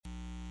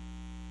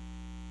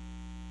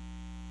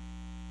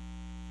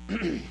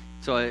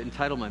So I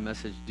entitled my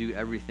message, "Do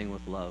Everything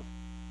with Love."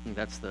 And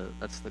that's the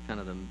kind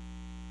of the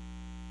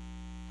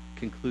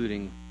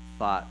concluding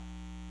thought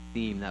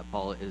theme that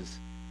Paul is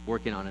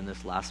working on in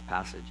this last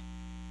passage.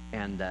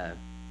 And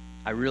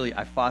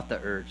I fought the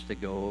urge to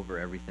go over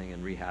everything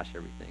and rehash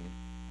everything.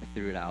 I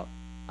threw it out,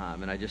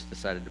 and I just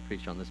decided to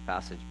preach on this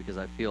passage because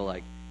I feel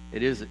like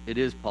it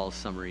is Paul's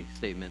summary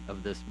statement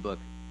of this book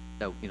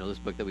this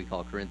book that we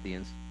call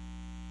Corinthians.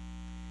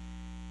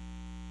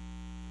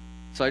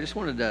 So I just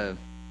wanted to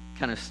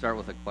kind of start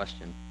with a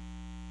question.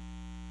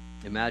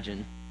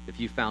 Imagine if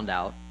you found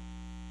out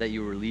that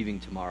you were leaving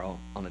tomorrow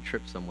on a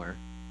trip somewhere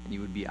and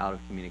you would be out of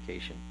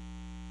communication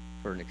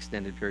for an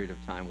extended period of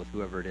time with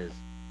whoever it is,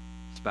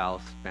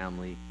 spouse,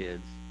 family,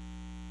 kids,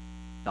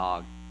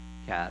 dog,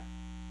 cat,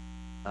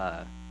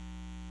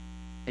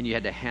 and you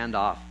had to hand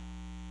off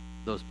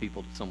those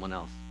people to someone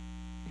else.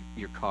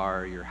 Your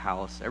car, your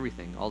house,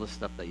 everything, all the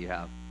stuff that you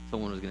have.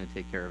 Someone was going to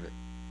take care of it.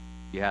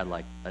 You had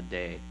like a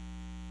day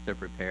to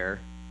prepare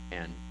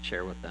and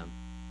share with them.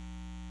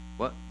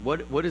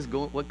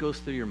 What goes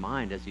through your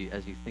mind as you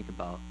think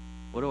about,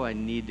 what do I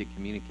need to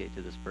communicate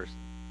to this person?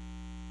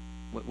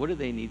 What do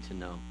they need to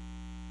know?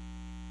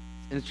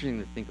 It's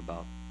interesting to think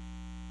about.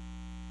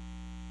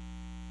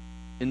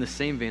 In the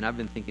same vein, I've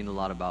been thinking a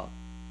lot about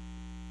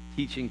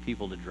teaching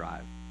people to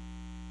drive.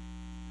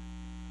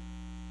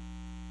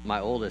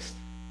 My oldest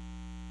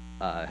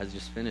has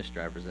just finished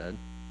driver's ed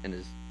and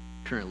is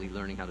currently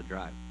learning how to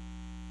drive.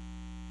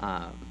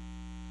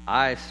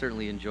 I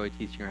certainly enjoy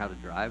teaching her how to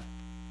drive.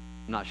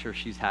 I'm not sure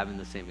she's having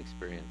the same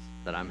experience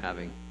that I'm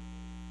having.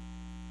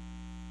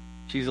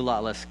 She's a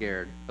lot less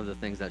scared of the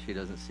things that she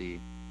doesn't see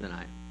than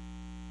I am.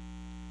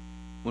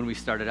 When we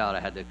started out, I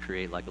had to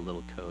create like a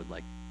little code,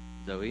 like,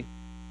 Zoe,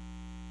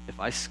 if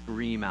I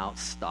scream out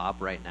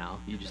stop right now,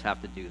 you just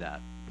have to do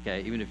that,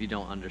 okay? Even if you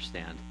don't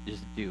understand,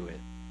 just do it.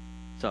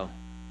 So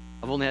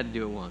I've only had to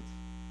do it once.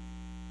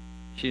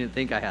 She didn't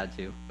think I had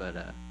to, but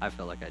I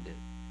felt like I did.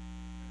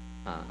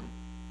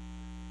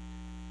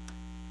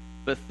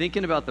 But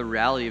thinking about the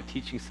reality of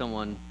teaching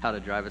someone how to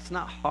drive, it's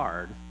not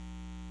hard.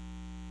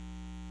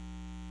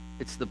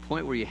 It's the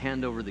point where you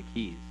hand over the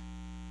keys.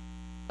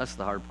 That's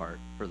the hard part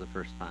for the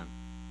first time.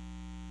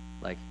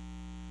 Like,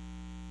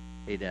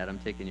 hey, Dad, I'm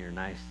taking your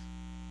nice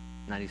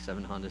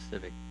 97 Honda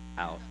Civic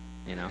out,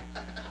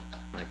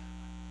 Like,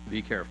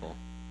 be careful.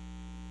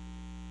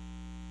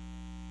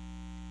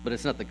 But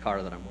it's not the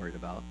car that I'm worried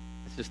about.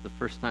 It's just the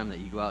first time that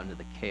you go out into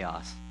the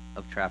chaos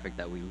of traffic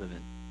that we live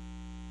in.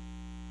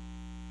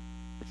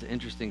 It's an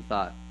interesting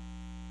thought.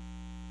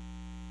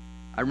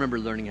 I remember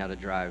learning how to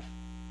drive.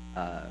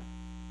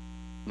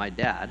 My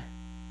dad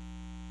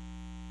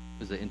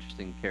was an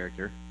interesting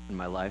character in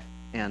my life.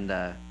 And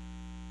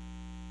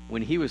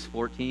when he was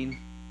 13,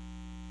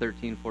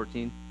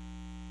 14,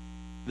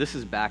 this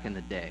is back in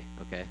the day,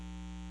 okay?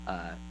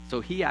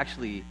 So he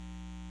actually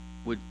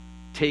would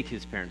take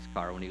his parents'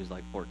 car when he was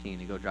like 14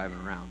 and go driving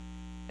around.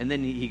 And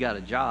then he got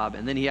a job,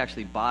 and then he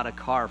actually bought a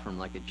car from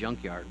like a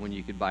junkyard when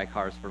you could buy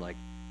cars for like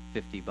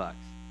 $50.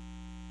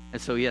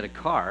 And so he had a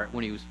car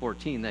when he was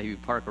 14 that he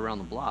would park around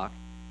the block,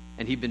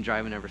 and he'd been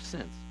driving ever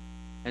since.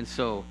 And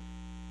so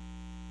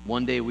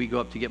one day we go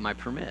up to get my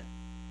permit,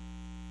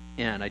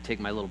 and I take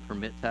my little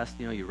permit test.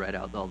 You write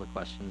out all the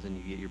questions, and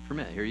you get your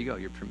permit. Here you go.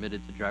 You're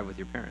permitted to drive with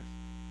your parents.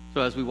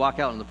 So as we walk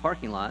out in the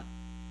parking lot,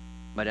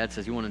 my dad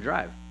says, you want to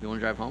drive? You want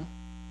to drive home?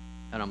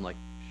 And I'm like,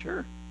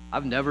 sure.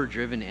 I've never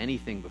driven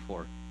anything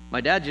before.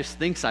 My dad just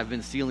thinks I've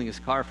been stealing his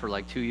car for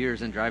like 2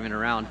 years and driving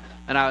around,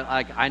 and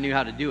I knew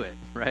how to do it,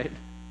 right?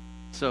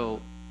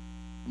 So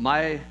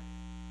my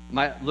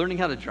learning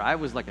how to drive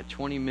was like a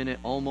 20-minute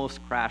almost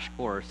crash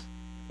course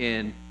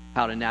in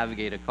how to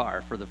navigate a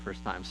car for the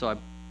first time. So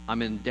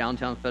I'm in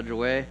downtown Federal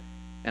Way,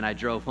 and I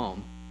drove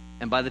home.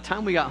 And by the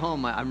time we got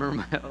home, I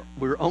remember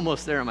we were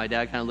almost there, and my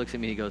dad kind of looks at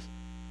me, he goes,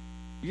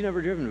 "You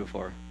never driven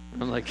before?"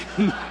 And I'm like,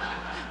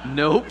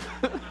 nope.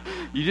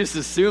 You just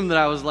assumed that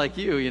I was like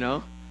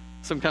you,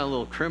 some kind of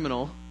little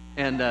criminal.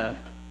 And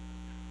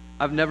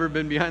I've never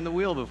been behind the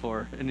wheel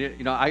before. And,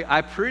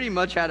 I pretty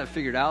much had it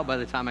figured out by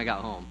the time I got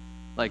home.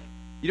 Like,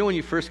 when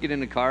you first get in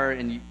the car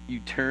and you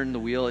turn the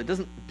wheel, it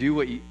doesn't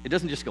it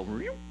doesn't just go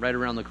right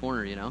around the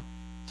corner,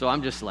 So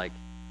I'm just like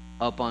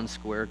up on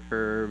square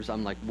curves.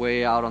 I'm like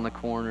way out on the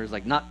corners.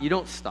 Like, you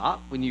don't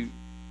stop when you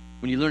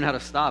learn how to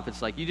stop.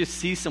 It's like you just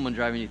see someone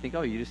driving, you think,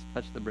 oh, you just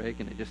touch the brake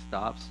and it just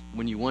stops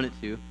when you want it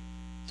to.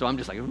 So I'm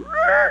just like,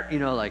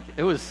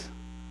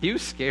 he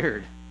was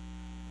scared.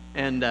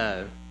 And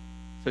so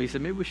he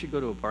said, maybe we should go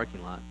to a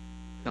parking lot.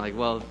 And I'm like,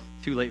 well,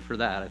 too late for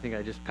that. I think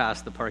I just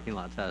passed the parking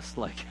lot test,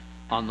 like,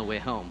 on the way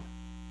home.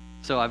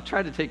 So I've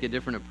tried to take a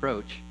different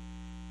approach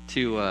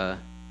to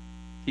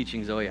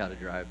teaching Zoe how to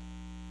drive.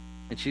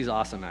 And she's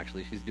awesome,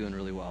 actually. She's doing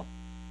really well.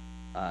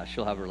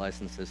 She'll have her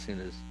license as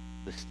soon as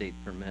the state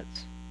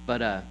permits.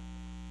 But I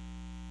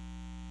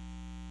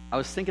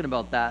was thinking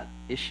about that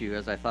issue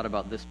as I thought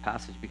about this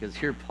passage, because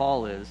here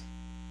Paul is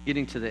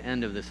getting to the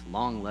end of this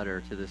long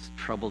letter to this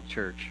troubled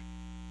church,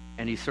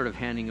 and he's sort of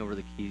handing over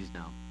the keys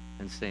now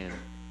and saying,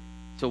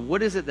 So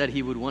what is it that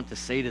he would want to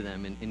say to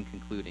them in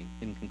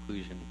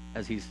conclusion,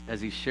 as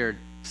he's shared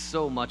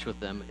so much with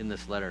them in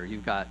this letter?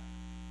 You've got,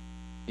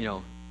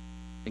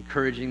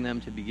 encouraging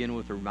them to begin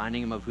with,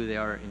 reminding them of who they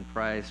are in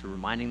Christ,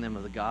 reminding them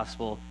of the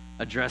gospel,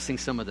 addressing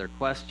some of their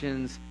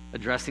questions,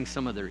 addressing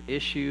some of their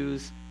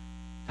issues,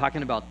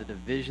 talking about the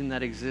division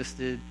that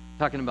existed,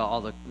 talking about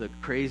all the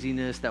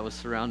craziness that was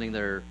surrounding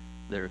their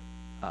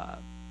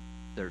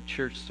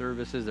church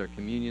services, their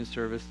communion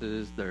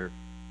services, their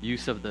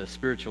use of the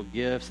spiritual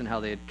gifts and how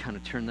they had kind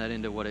of turned that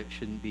into what it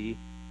shouldn't be.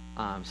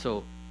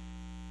 So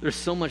there's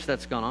so much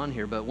that's gone on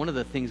here, but one of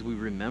the things we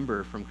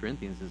remember from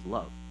Corinthians is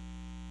love.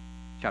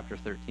 Chapter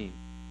 13,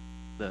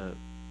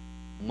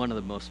 one of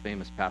the most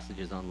famous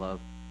passages on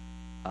love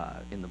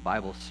in the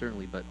Bible,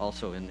 certainly, but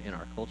also in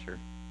our culture.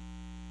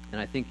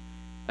 And I think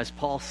as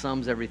Paul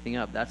sums everything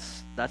up,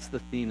 that's the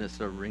theme that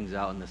sort of rings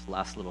out in this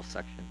last little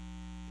section,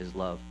 is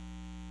love.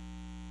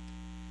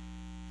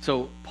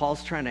 So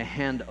Paul's trying to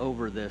hand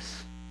over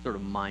this sort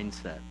of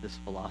mindset, this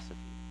philosophy.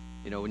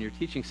 When you're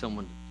teaching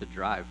someone to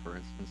drive, for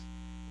instance,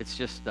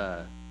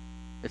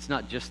 it's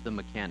not just the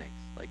mechanics,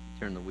 like you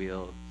turn the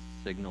wheel,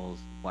 signals,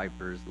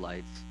 wipers,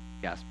 lights,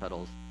 gas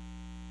pedals.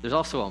 There's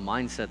also a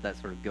mindset that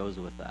sort of goes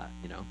with that,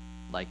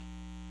 Like,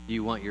 do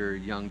you want your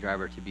young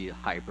driver to be a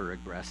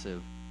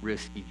hyper-aggressive,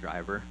 risky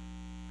driver?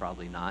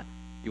 Probably not.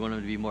 You want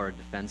him to be more a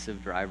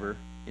defensive driver?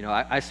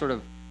 I sort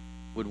of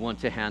would want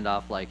to hand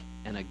off like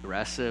an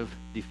aggressive,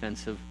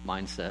 defensive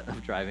mindset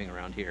of driving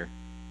around here,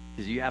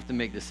 because you have to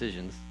make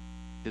decisions,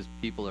 because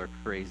people are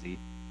crazy,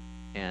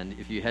 and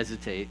if you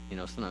hesitate,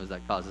 sometimes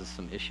that causes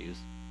some issues.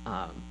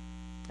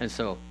 And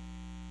so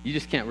you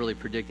just can't really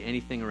predict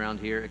anything around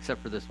here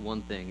except for this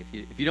one thing.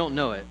 If you don't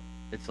know it,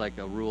 it's like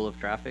a rule of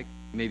traffic.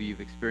 Maybe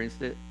you've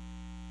experienced it.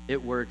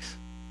 It works.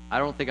 I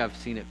don't think I've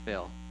seen it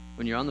fail.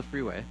 When you're on the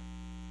freeway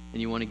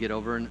and you want to get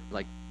over in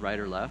like right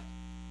or left,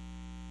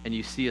 and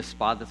you see a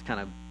spot that's kind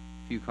of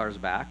a few cars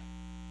back,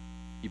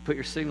 you put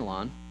your signal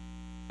on,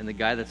 and the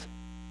guy that's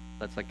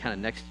like kind of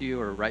next to you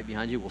or right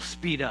behind you will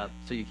speed up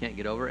so you can't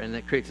get over, and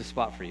it creates a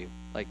spot for you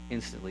like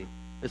instantly.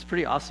 It's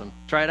pretty awesome.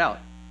 Try it out.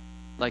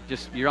 Like,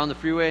 just, you're on the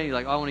freeway, and you're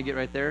like, oh, I want to get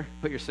right there.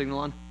 Put your signal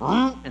on,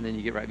 and then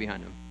you get right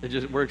behind him. It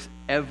just works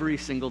every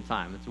single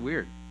time. It's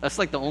weird. That's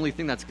like the only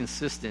thing that's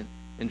consistent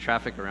in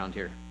traffic around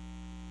here.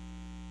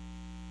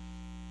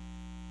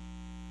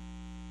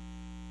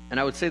 And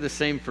I would say the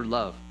same for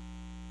love.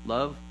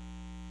 Love,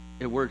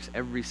 it works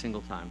every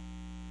single time.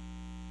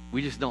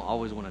 We just don't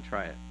always want to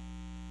try it.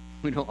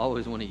 We don't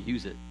always want to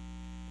use it.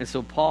 And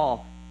so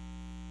Paul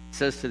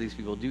says to these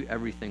people, do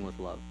everything with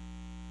love.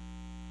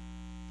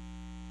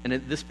 And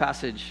this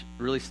passage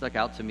really stuck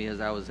out to me as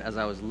I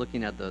was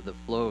looking at the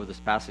flow of this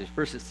passage.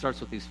 First, it starts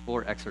with these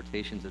 4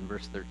 exhortations in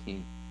verse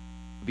 13.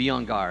 Be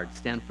on guard,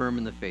 stand firm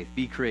in the faith,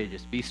 be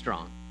courageous, be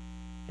strong.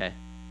 Okay?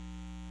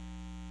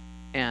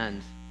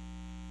 And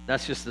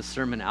that's just the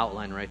sermon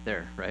outline right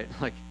there, right?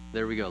 Like,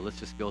 there we go. Let's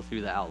just go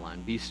through the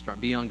outline. Be strong,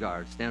 be on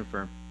guard, stand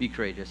firm, be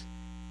courageous,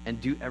 and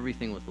do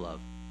everything with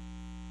love.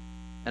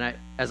 And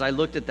as I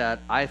looked at that,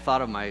 I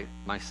thought of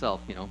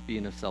myself,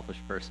 being a selfish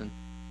person.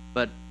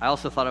 But I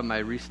also thought of my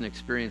recent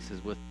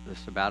experiences with the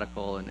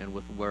sabbatical and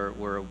with what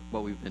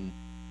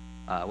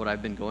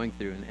I've been going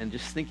through, and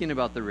just thinking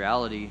about the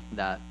reality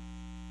that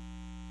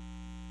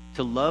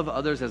to love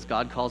others as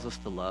God calls us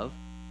to love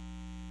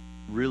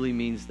really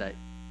means that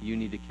you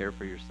need to care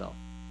for yourself.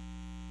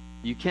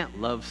 You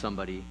can't love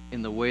somebody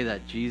in the way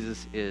that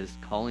Jesus is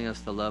calling us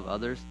to love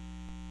others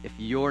if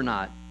you're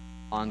not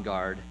on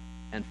guard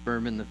and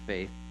firm in the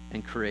faith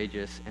and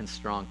courageous and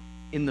strong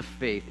in the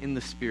faith, in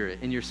the spirit,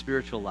 in your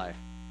spiritual life.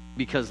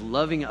 Because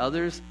loving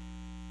others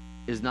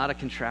is not a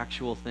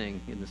contractual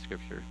thing in the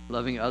scripture.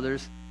 Loving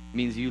others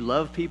means you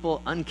love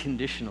people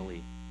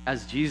unconditionally,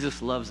 as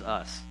Jesus loves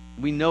us.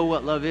 We know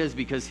what love is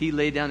because he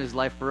laid down his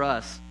life for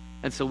us,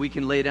 and so we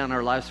can lay down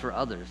our lives for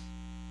others.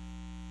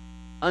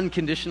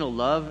 Unconditional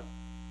love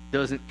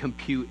doesn't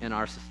compute in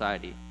our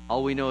society.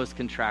 All we know is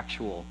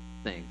contractual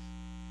things.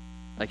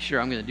 Like, sure,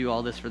 I'm going to do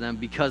all this for them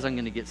because I'm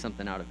going to get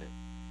something out of it.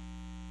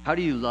 How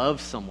do you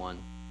love someone?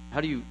 How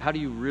do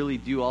you really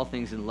do all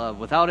things in love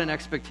without an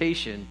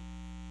expectation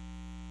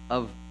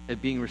of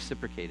it being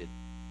reciprocated?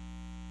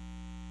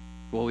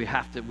 Well, we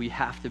have to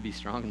be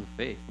strong in the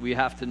faith. We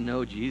have to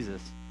know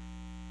Jesus.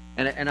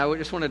 And I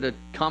just wanted to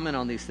comment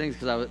on these things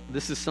because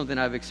this is something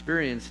I've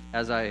experienced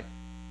as I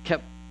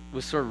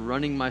was sort of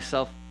running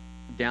myself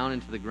down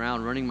into the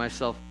ground, running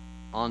myself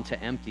onto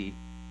empty,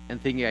 and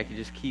thinking I could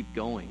just keep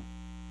going.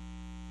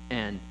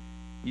 And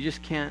you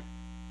can't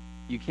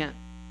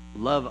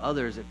love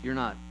others if you're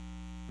not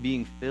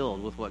being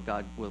filled with what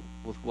God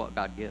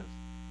gives.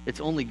 It's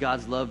only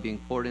God's love being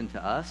poured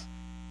into us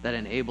that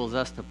enables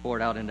us to pour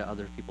it out into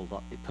other people's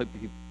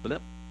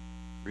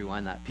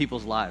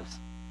lives.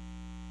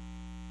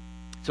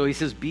 So he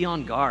says, be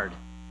on guard.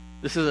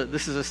 This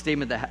is a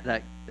statement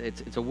that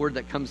it's a word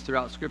that comes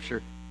throughout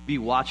Scripture. Be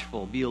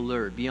watchful, be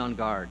alert, be on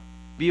guard,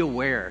 be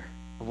aware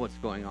of what's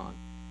going on.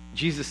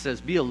 Jesus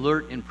says, be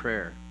alert in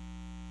prayer.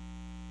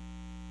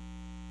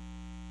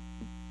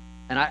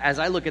 And as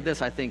I look at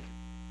this, I think,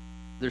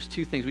 there's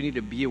two things. We need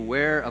to be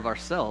aware of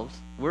ourselves.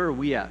 Where are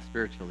we at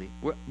spiritually?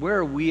 Where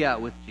are we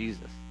at with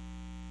Jesus?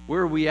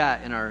 Where are we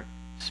at in our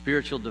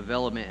spiritual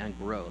development and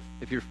growth?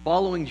 If you're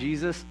following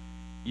Jesus,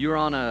 you're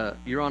on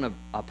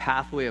a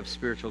pathway of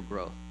spiritual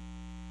growth.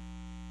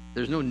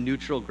 There's no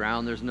neutral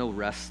ground. There's no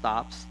rest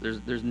stops.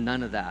 There's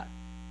none of that.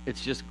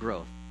 It's just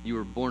growth. You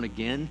were born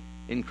again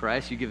in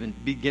Christ. You've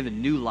been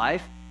given new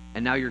life,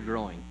 and now you're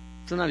growing.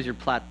 Sometimes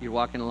you're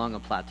walking along a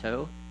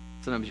plateau.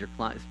 Sometimes it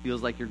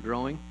feels like you're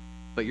growing,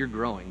 but you're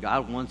growing.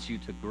 God wants you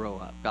to grow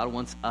up. God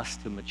wants us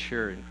to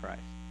mature in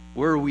Christ.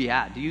 Where are we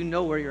at? Do you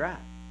know where you're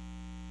at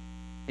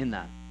in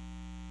that?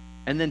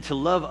 And then to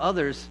love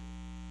others,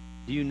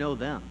 do you know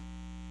them?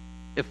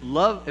 If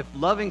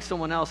loving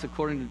someone else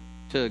according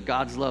to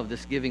God's love,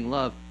 this giving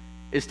love,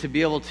 is to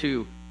be able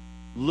to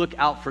look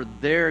out for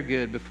their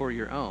good before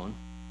your own,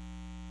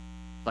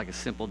 like a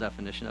simple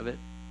definition of it,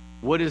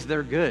 what is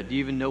their good? Do you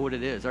even know what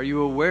it is? Are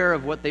you aware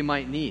of what they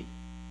might need?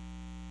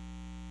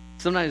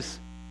 Sometimes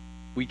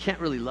we can't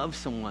really love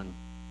someone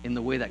in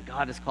the way that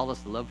God has called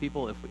us to love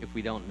people if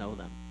we don't know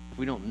them. If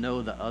we don't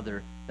know the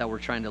other that we're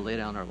trying to lay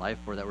down our life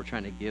for, that we're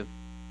trying to give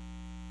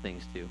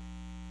things to.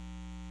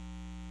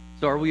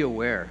 So are we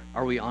aware?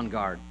 Are we on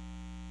guard?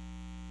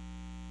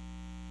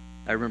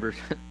 I remember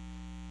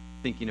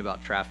thinking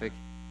about traffic,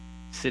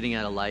 sitting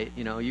at a light.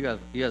 You know, you guys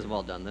have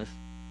all done this.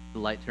 The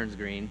light turns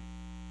green,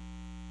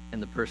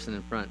 and the person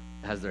in front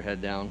has their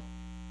head down.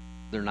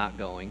 They're not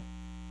going,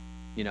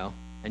 you know,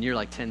 and you're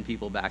like 10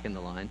 people back in the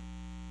line,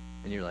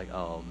 and you're like,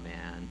 oh,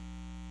 man.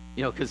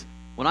 You know, because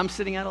when I'm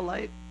sitting at a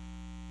light,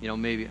 you know,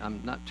 maybe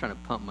I'm not trying to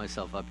pump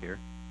myself up here,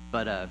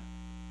 but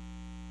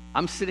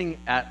I'm sitting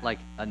at like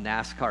a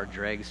NASCAR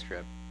drag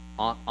strip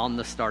on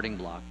the starting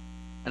block,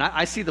 and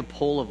I see the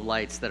pole of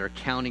lights that are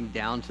counting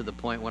down to the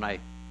point when I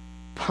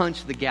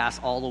punch the gas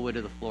all the way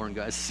to the floor and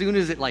go. As soon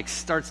as it like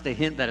starts to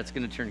hint that it's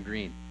going to turn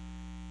green,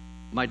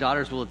 my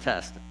daughters will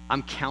attest,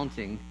 I'm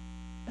counting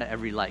at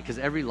every light, because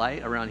every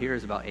light around here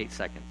is about 8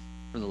 seconds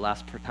from the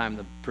last time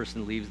the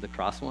person leaves the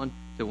cross one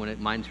to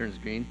when mine turns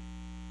green,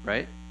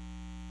 right?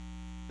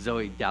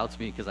 Zoe doubts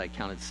me because I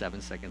counted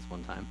 7 seconds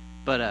one time,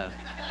 but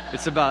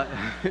it's about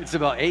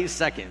 8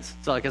 seconds.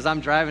 So like as I'm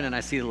driving and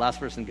I see the last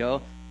person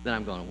go, then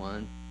I'm going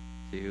 1,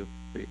 2,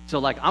 3. So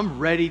like I'm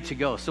ready to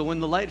go. So when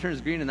the light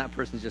turns green and that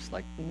person's just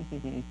like,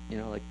 you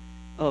know, like,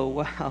 oh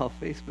wow,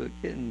 Facebook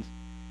kittens,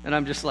 and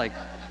I'm just like,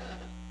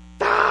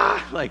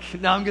 like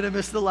now I'm gonna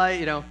miss the light,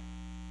 you know.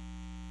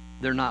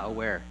 They're not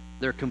aware.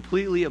 They're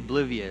completely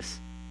oblivious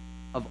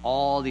of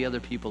all the other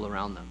people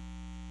around them.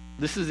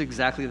 This is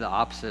exactly the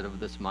opposite of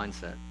this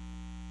mindset.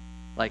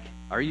 Like,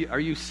 are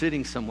you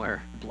sitting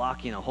somewhere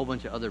blocking a whole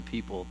bunch of other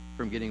people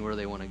from getting where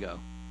they want to go?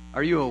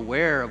 Are you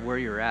aware of where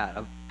you're at,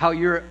 of how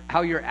your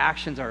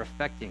actions are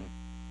affecting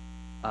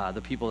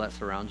the people that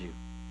surround you?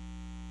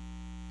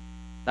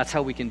 That's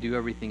how we can do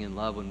everything in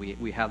love, when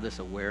we have this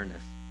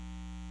awareness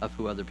of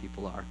who other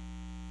people are.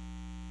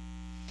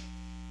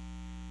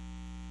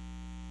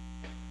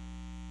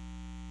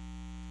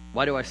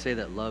 Why do I say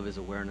that love is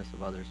awareness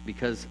of others?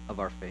 Because of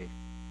our faith.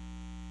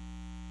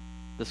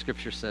 The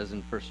scripture says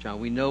in 1 John,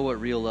 we know what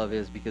real love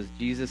is because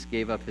Jesus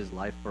gave up his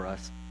life for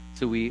us,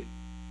 so we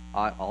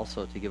ought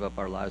also to give up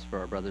our lives for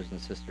our brothers and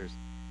sisters.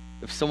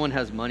 If someone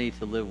has money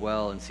to live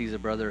well and sees a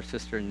brother or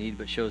sister in need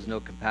but shows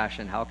no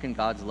compassion, how can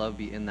God's love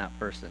be in that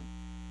person?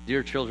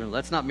 Dear children,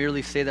 let's not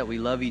merely say that we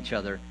love each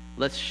other.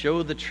 Let's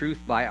show the truth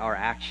by our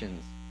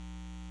actions.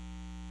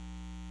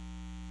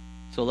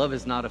 So love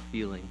is not a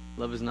feeling.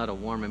 Love is not a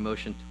warm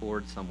emotion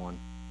towards someone.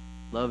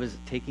 Love is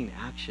taking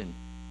action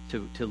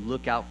to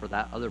look out for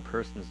that other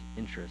person's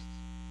interests.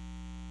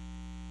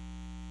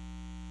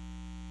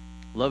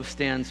 Love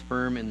stands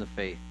firm in the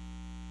faith.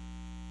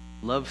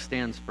 Love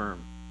stands firm.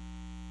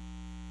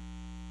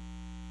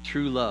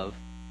 True love,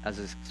 as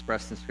is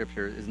expressed in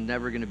Scripture, is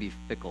never going to be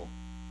fickle.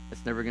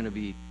 It's never going to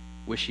be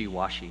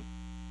wishy-washy.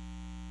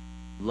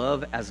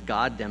 Love, as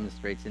God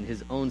demonstrates in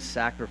his own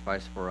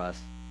sacrifice for us,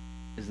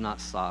 is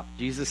not soft.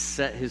 Jesus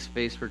set his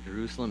face for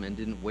Jerusalem and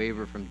didn't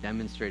waver from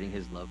demonstrating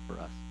his love for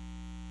us.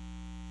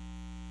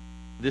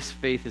 This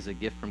faith is a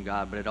gift from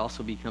God, but it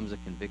also becomes a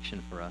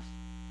conviction for us.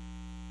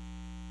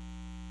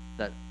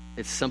 That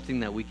it's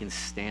something that we can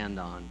stand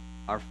on.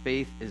 Our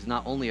faith is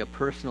not only a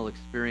personal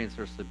experience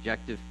or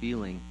subjective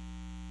feeling.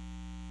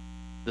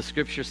 The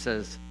scripture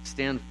says,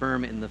 stand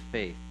firm in the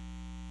faith.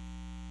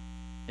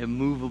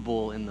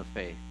 Immovable in the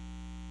faith.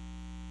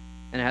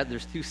 And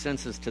there's two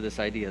senses to this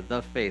idea,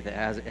 the faith. It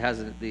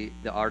has the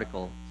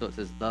article, so it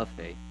says the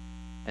faith.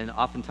 And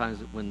oftentimes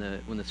when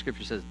the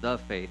scripture says the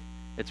faith,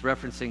 it's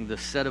referencing the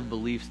set of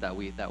beliefs that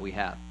we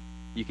have.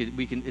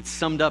 It's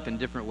summed up in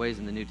different ways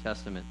in the New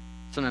Testament.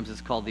 Sometimes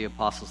it's called the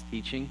apostles'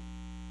 teaching.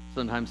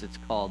 Sometimes it's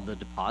called the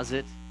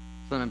deposit.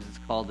 Sometimes it's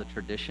called the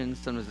tradition.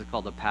 Sometimes it's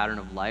called the pattern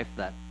of life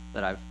that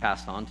I've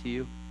passed on to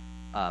you.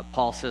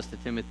 Paul says to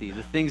Timothy,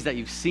 the things that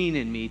you've seen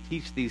in me,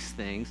 teach these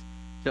things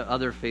to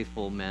other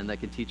faithful men that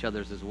can teach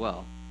others as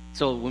well.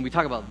 So when we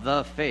talk about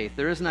the faith,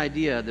 there is an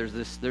idea, there's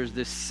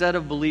this set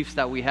of beliefs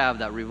that we have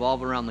that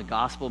revolve around the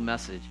gospel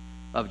message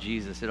of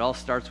Jesus. It all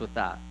starts with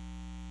that.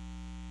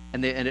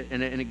 And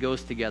it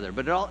goes together.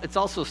 But it's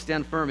also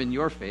stand firm in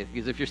your faith,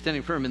 because if you're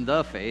standing firm in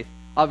the faith,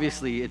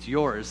 obviously it's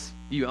yours.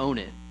 You own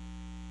it.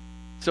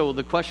 So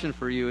the question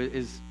for you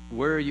is,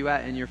 where are you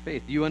at in your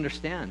faith? Do you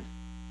understand?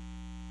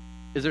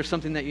 Is there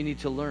something that you need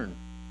to learn?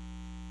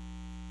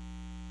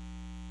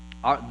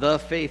 The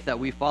faith that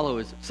we follow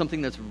is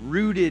something that's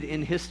rooted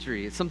in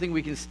history. It's something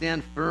we can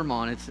stand firm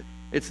on.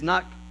 It's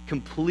not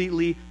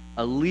completely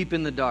a leap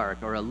in the dark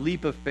or a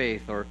leap of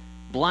faith or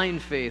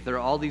blind faith or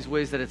all these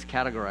ways that it's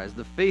categorized.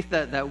 The faith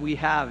that we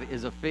have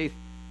is a faith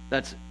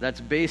that's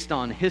based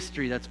on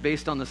history, that's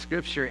based on the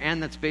Scripture,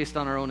 and that's based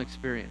on our own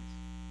experience.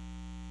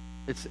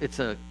 It's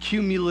a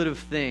cumulative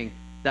thing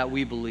that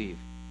we believe.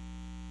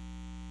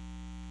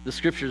 The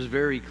Scripture is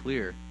very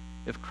clear.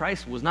 If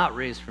Christ was not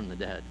raised from the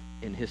dead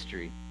in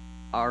history,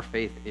 our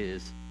faith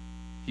is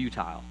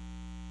futile.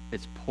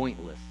 It's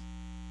pointless.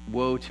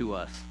 Woe to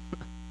us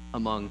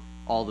among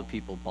all the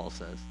people, Paul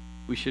says.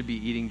 We should be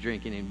eating,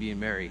 drinking, and being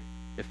merry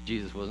if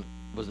Jesus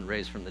wasn't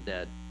raised from the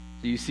dead.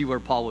 So you see where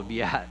Paul would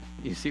be at.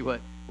 You see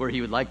where he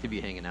would like to be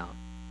hanging out.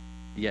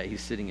 Yet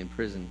he's sitting in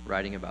prison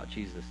writing about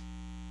Jesus.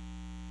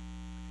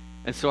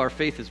 And so our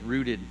faith is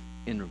rooted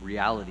in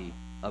reality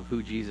of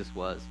who Jesus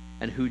was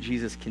and who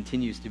Jesus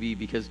continues to be,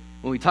 because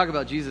when we talk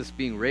about Jesus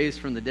being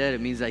raised from the dead,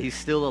 it means that he's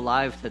still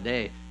alive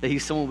today, that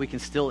he's someone we can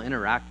still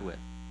interact with.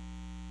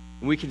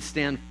 And we can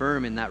stand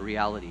firm in that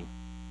reality.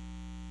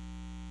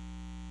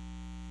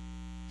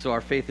 So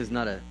our faith is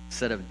not a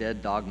set of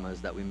dead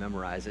dogmas that we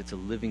memorize. It's a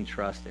living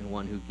trust in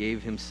one who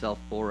gave himself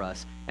for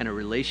us and a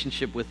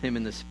relationship with him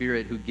in the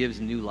Spirit who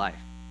gives new life.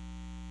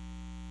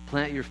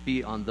 Plant your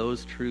feet on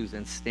those truths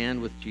and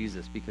stand with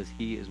Jesus because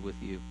he is with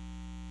you.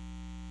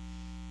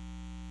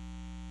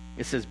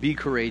 It says, be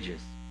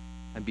courageous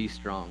and be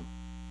strong.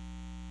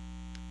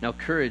 Now,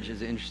 courage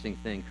is an interesting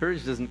thing.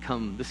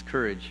 This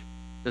courage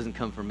doesn't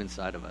come from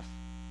inside of us.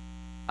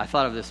 I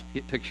thought of this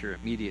picture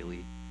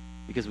immediately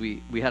because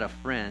we had a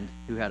friend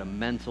who had a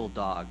mental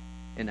dog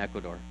in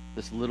Ecuador.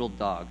 This little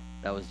dog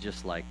that was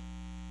just like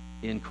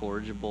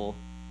incorrigible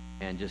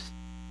and just,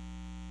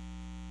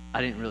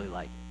 I didn't really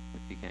like it,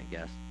 if you can't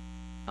guess.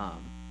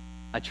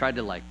 I tried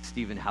to like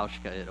Stephen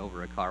Hauschka it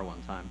over a car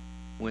one time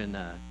when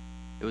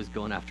it was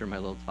going after my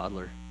little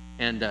toddler.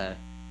 And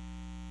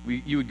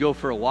you would go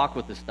for a walk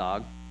with this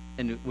dog,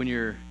 and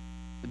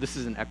this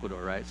is in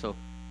Ecuador, right? So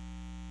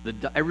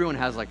everyone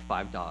has like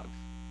 5 dogs.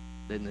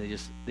 Then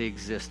they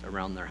exist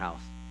around their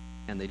house,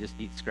 and they just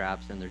eat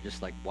scraps, and they're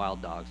just like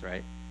wild dogs,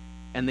 right?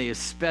 And they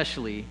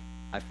especially,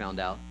 I found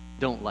out,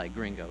 don't like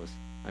gringos.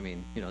 I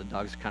mean, the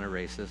dog's kind of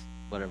racist,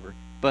 whatever.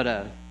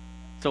 But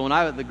so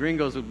when the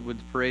gringos would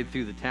parade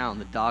through the town,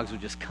 the dogs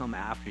would just come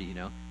after you,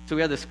 So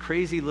we had this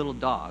crazy little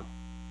dog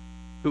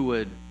who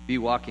would be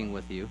walking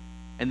with you,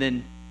 and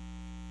then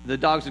the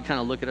dogs would kind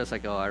of look at us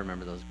like, oh, I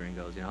remember those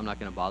gringos, I'm not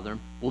going to bother them.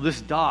 Well,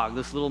 this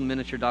little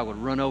miniature dog would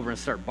run over and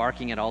start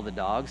barking at all the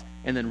dogs,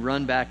 and then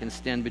run back and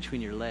stand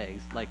between your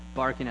legs, like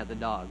barking at the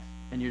dogs.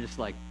 And you're just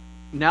like,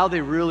 now they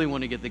really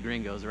want to get the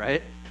gringos,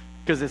 right?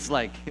 Because it's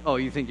like, oh,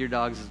 you think your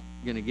dog's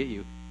going to get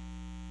you.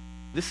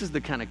 This is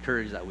the kind of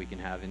courage that we can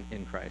have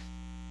in Christ.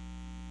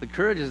 The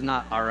courage is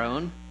not our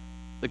own.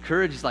 The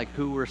courage is like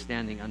who we're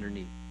standing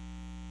underneath.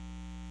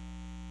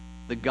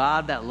 The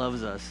God that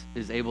loves us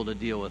is able to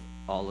deal with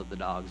all of the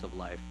dogs of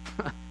life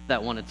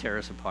that want to tear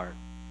us apart.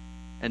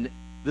 And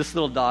this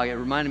little dog, it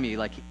reminded me,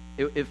 like,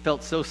 it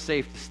felt so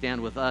safe to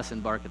stand with us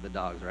and bark at the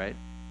dogs, right?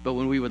 But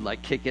when we would,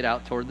 like, kick it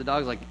out toward the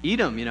dogs, like, eat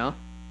them,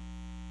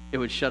 it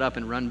would shut up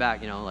and run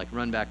back, like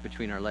run back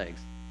between our legs.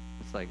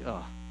 It's like,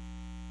 oh.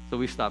 So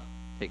we stopped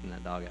taking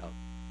that dog out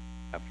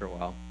after a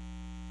while.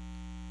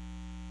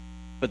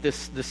 But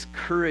this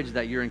courage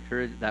that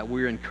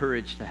we're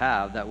encouraged to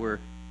have, that we're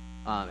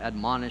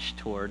admonished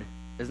toward,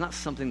 is not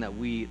something that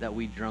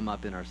we drum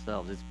up in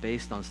ourselves. It's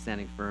based on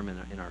standing firm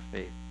in our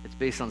faith. It's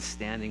based on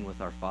standing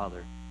with our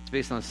Father. It's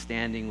based on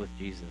standing with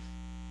Jesus.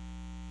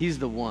 He's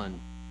the one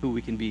who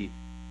we can be,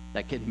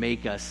 that can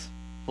make us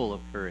full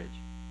of courage.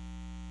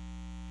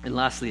 And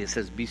lastly, it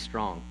says, be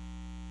strong.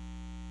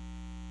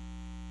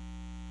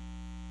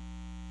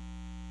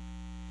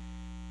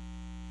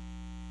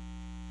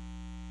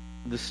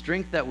 The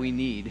strength that we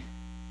need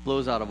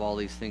flows out of all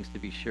these things, to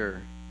be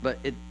sure. But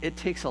it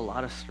takes a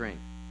lot of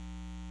strength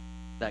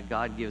that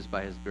God gives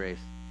by his grace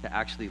to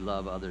actually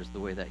love others the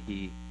way that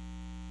he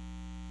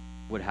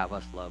would have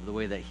us love, the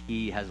way that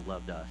he has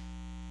loved us.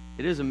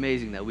 It is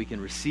amazing that we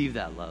can receive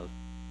that love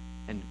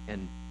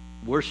and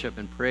worship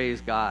and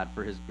praise God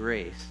for his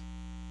grace,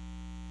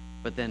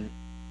 but then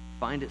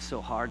find it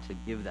so hard to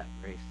give that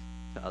grace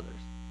to others.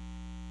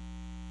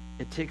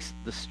 It takes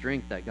the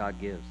strength that God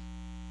gives.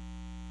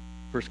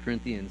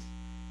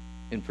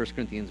 In 1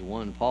 Corinthians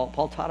 1,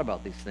 Paul taught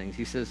about these things.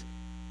 He says,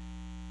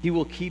 he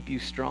will keep you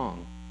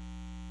strong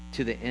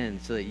to the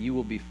end so that you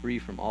will be free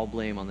from all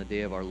blame on the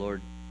day of our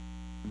Lord,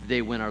 the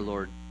day when our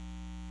Lord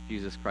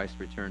Jesus Christ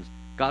returns.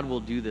 God will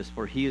do this,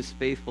 for he is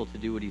faithful to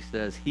do what he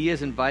says. He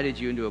has invited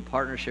you into a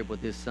partnership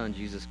with his Son,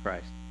 Jesus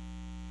Christ.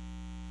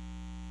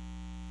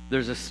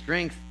 There's a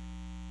strength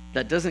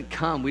that doesn't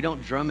come. We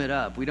don't drum it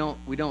up. We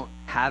don't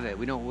have it.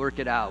 We don't work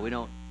it out.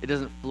 It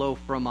doesn't flow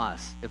from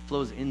us. It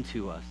flows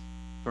into us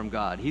from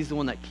God. He's the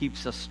one that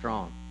keeps us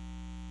strong.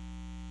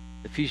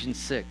 Ephesians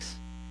 6,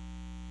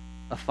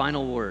 a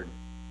final word.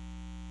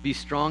 Be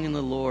strong in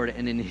the Lord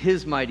and in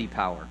his mighty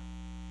power.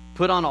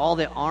 Put on all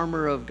the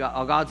armor of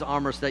God's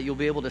armor so that you'll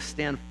be able to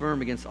stand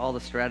firm against all the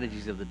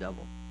strategies of the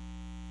devil.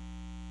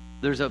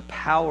 There's a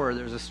power,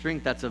 there's a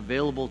strength that's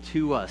available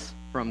to us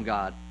from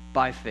God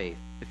by faith.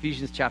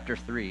 Ephesians chapter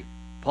 3,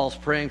 Paul's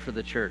praying for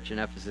the church in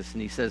Ephesus,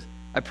 and he says,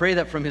 I pray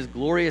that from his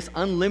glorious,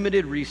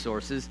 unlimited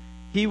resources,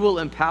 he will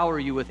empower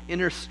you with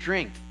inner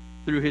strength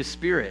through his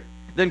Spirit.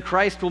 Then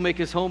Christ will make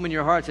his home in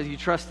your hearts as you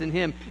trust in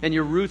him, and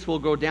your roots will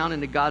go down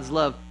into God's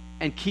love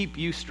and keep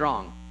you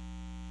strong.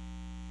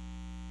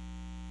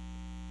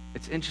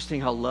 It's interesting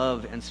how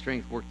love and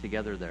strength work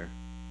together there.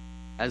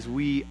 As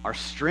we are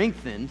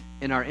strengthened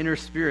in our inner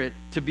spirit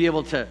to be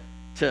able to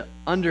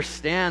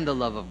understand the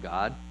love of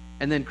God,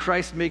 and then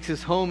Christ makes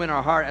his home in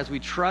our heart as we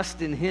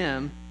trust in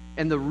him,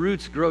 and the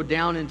roots grow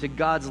down into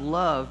God's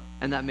love,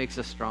 and that makes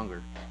us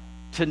stronger.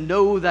 To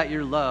know that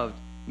you're loved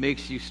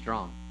makes you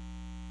strong.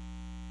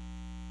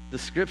 The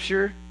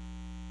scripture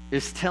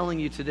is telling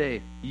you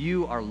today,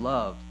 you are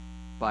loved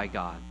by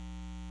God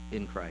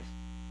in Christ.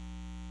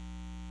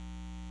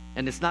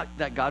 And it's not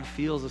that God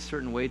feels a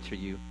certain way to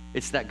you.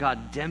 It's that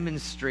God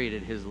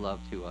demonstrated his love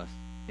to us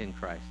in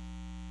Christ.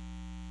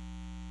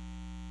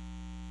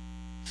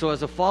 So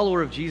as a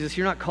follower of Jesus,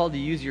 you're not called to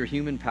use your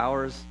human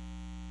powers,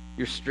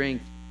 your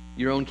strength,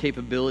 your own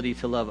capability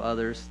to love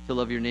others, to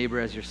love your neighbor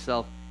as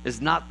yourself,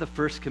 is not the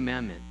first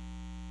commandment.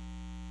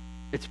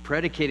 It's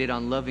predicated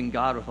on loving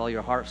God with all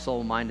your heart,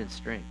 soul, mind, and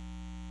strength.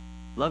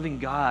 Loving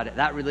God,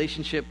 that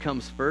relationship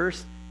comes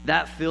first.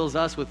 That fills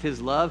us with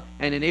his love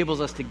and enables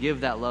us to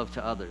give that love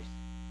to others.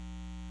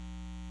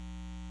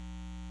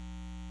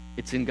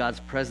 It's in God's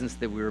presence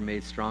that we were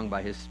made strong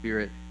by his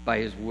Spirit, by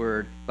his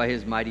word, by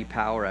his mighty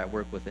power at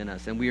work within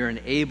us. And we are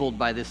enabled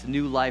by this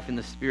new life in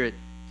the Spirit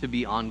to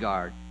be on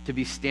guard, to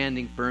be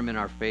standing firm in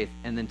our faith,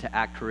 and then to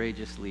act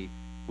courageously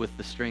with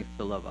the strength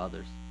to love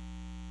others.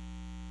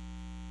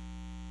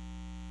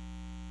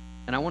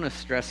 And I want to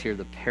stress here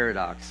the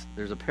paradox.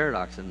 There's a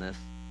paradox in this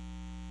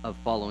of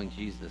following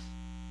Jesus.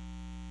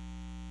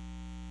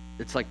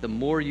 It's like the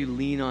more you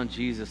lean on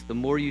Jesus, the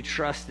more you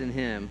trust in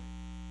him,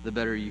 the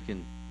better you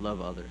can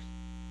love others.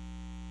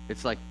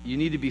 It's like you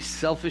need to be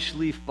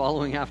selfishly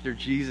following after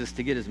Jesus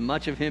to get as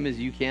much of him as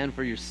you can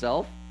for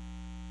yourself,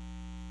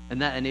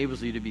 and that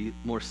enables you to be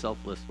more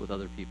selfless with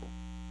other people.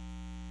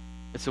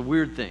 It's a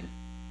weird thing.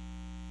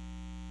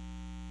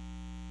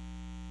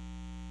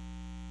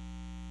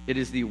 It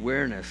is the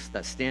awareness,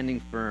 that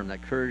standing firm,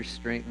 that courage,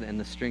 strength, and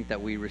the strength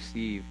that we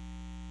receive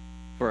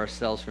for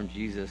ourselves from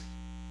Jesus.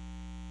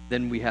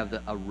 Then we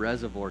have a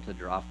reservoir to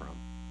draw from.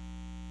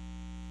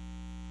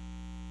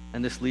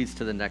 And this leads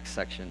to the next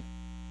section.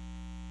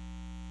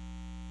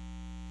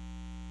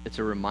 It's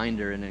a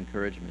reminder and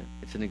encouragement.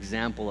 It's an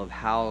example of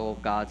how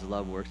God's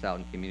love works out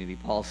in community.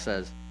 Paul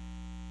says,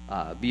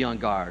 be on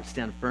guard,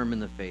 stand firm in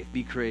the faith,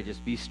 be courageous,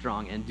 be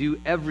strong, and do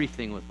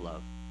everything with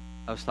love.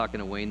 I was talking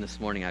to Wayne this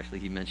morning, actually.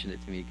 He mentioned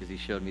it to me because he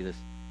showed me this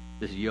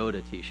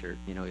Yoda t-shirt.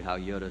 You know how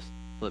Yoda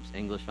flips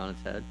English on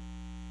its head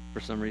for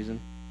some reason?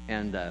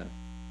 And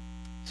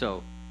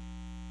so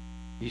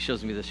he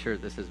shows me this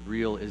shirt that says,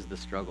 real is the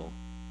struggle.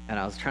 And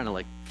I was trying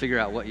to figure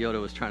out what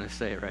Yoda was trying to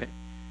say, right?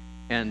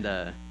 And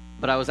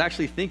but I was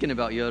actually thinking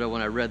about Yoda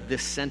when I read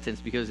this sentence,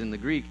 because in the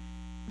Greek,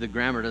 the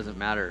grammar doesn't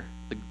matter.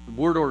 The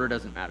word order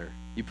doesn't matter.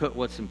 You put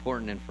what's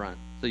important in front.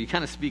 So you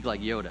kind of speak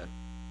like Yoda.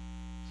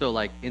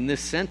 So in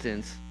this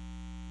sentence,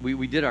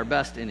 we did our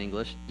best in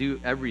English. Do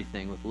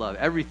everything with love.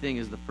 Everything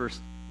is the first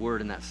word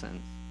in that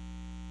sentence.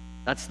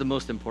 That's the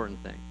most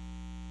important thing.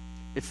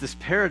 It's this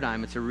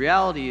paradigm. It's a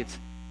reality.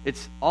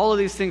 It's all of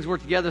these things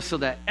work together so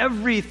that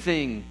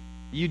everything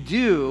you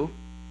do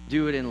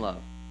it in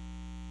love.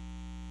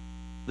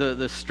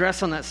 The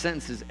stress on that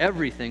sentence is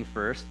everything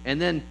first,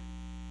 and then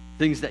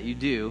things that you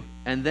do,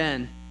 and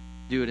then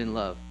do it in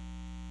love.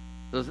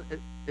 So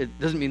it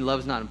doesn't mean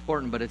love's not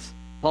important, but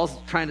Paul's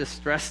trying to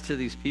stress to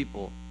these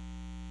people.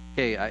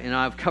 Okay,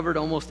 I've covered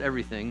almost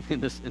everything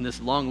in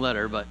this long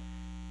letter, but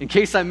in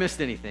case I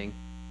missed anything,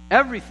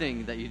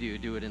 everything that you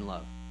do it in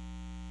love.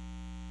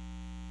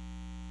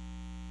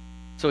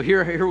 So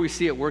here we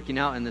see it working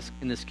out in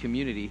this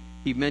community.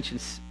 He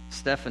mentions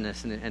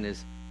Stephanus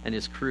and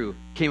his crew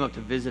came up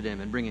to visit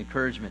him and bring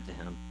encouragement to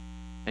him.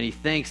 And he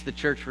thanks the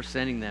church for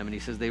sending them, and he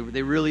says, they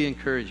really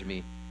encourage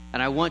me.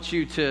 And I want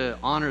you to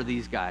honor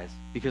these guys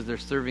because they're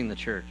serving the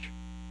church.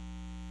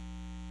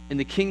 In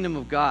the kingdom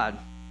of God,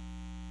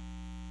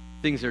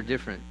 things are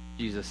different,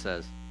 Jesus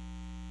says.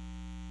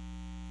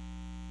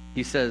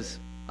 He says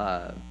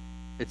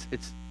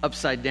it's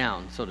upside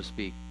down, so to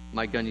speak.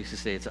 Mike Gunn used to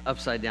say it's an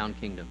upside down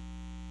kingdom.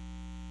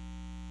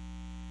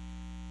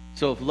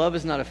 So if love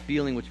is not a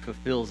feeling which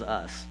fulfills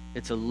us,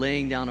 it's a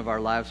laying down of our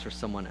lives for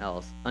someone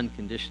else,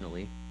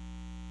 unconditionally.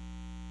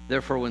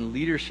 Therefore, when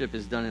leadership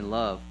is done in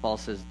love, Paul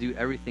says, do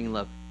everything in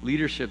love.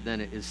 Leadership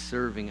then is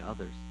serving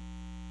others.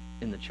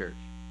 in the church.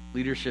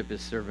 Leadership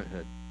is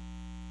servanthood.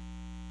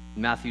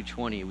 In Matthew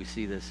 20, we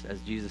see this as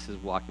Jesus is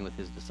walking with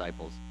his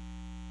disciples.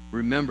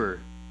 Remember,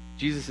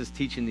 Jesus is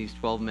teaching these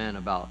 12 men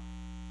about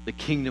the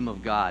kingdom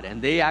of God,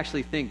 and they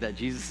actually think that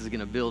Jesus is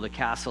going to build a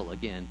castle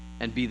again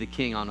and be the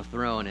king on a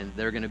throne, and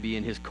they're going to be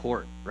in his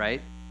court,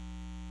 right?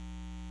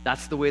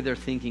 That's the way they're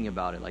thinking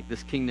about it. Like,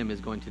 this kingdom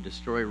is going to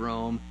destroy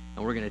Rome,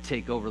 and we're going to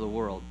take over the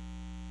world.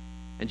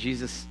 And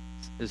Jesus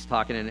is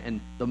talking, and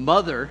the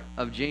mother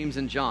of James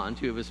and John,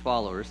 two of his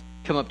followers,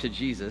 come up to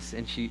Jesus,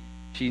 and she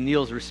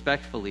kneels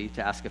respectfully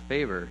to ask a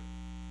favor.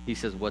 He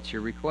says, "What's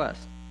your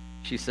request?"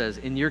 She says,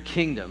 "In your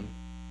kingdom,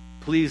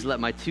 please let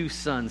my two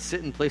sons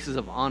sit in places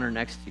of honor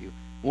next to you,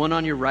 one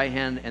on your right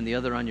hand and the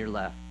other on your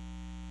left."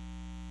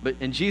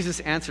 And Jesus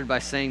answered by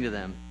saying to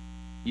them,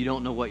 "You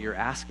don't know what you're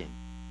asking.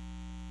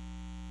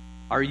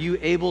 Are you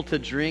able to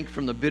drink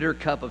from the bitter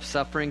cup of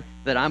suffering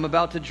that I'm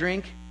about to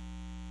drink?"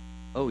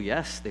 "Oh,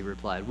 yes," they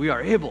replied, "we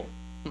are able."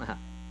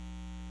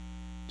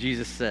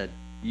 Jesus said,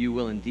 "You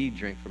will indeed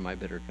drink from my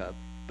bitter cup,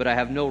 but I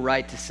have no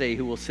right to say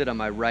who will sit on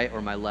my right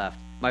or my left.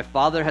 My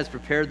Father has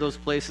prepared those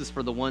places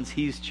for the ones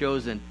he's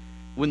chosen."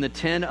 When the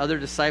 10 other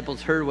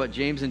disciples heard what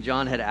James and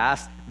John had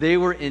asked, they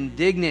were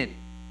indignant.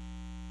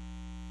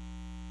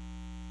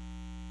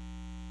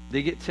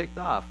 They get ticked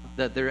off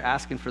that they're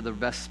asking for the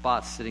best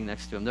spots sitting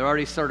next to him. They're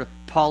already sort of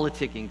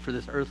politicking for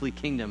this earthly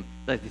kingdom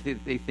that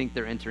they think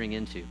they're entering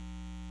into.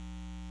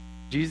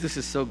 Jesus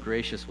is so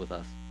gracious with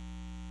us.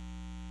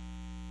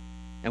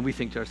 And we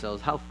think to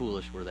ourselves, how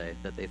foolish were they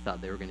that they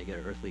thought they were going to get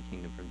an earthly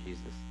kingdom from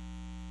Jesus?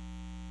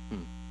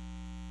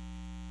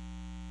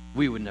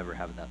 We would never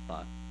have that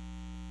thought.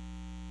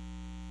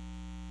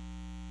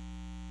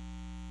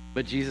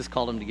 But Jesus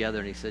called them together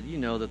and he said, "You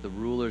know that the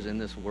rulers in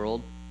this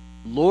world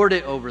lord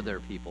it over their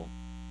people,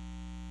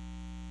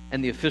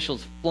 and the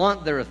officials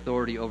flaunt their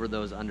authority over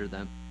those under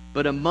them.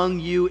 But among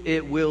you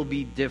it will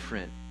be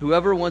different.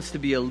 Whoever wants to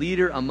be a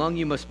leader among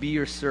you must be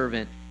your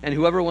servant, and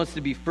whoever wants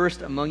to be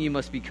first among you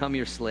must become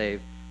your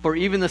slave. For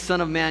even the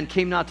Son of Man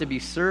came not to be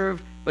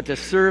served, but to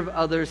serve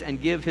others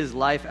and give his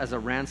life as a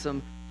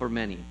ransom for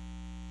many."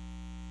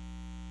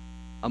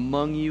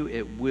 Among you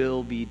it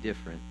will be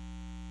different.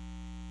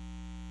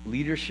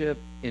 Leadership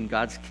in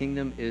God's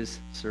kingdom is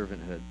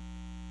servanthood.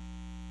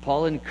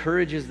 Paul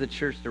encourages the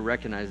church to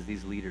recognize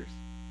these leaders.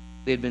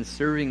 They had been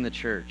serving the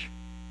church.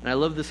 And I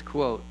love this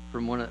quote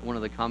from one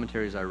of the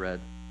commentaries I read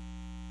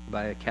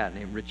by a cat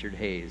named Richard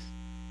Hayes.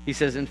 He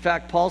says, "In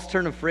fact, Paul's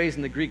turn of phrase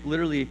in the Greek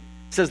literally,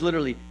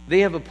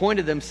 they have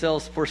appointed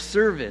themselves for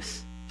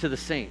service to the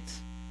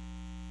saints.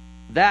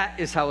 That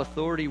is how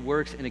authority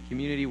works in a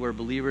community where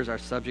believers are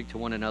subject to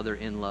one another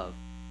in love.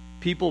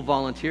 People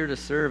volunteer to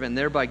serve and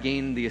thereby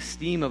gain the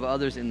esteem of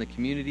others in the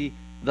community.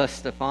 Thus,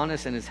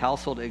 Stephanas and his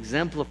household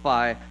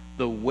exemplify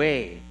the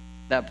way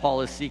that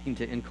Paul is seeking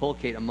to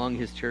inculcate among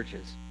his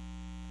churches.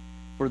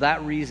 For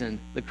that reason,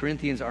 the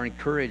Corinthians are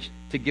encouraged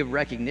to give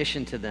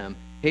recognition to them."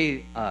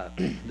 Hey,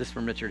 this is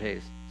from Richard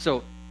Hayes.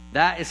 So,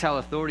 that is how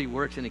authority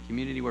works in a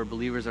community where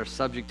believers are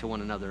subject to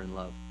one another in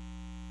love.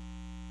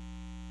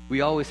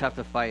 We always have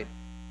to fight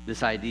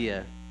this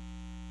idea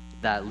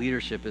that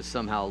leadership is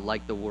somehow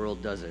like the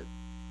world does it.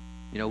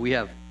 You know, we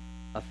have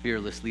a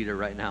fearless leader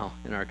right now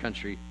in our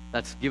country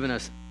that's given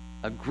us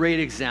a great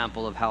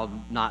example of how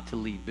not to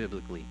lead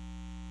biblically,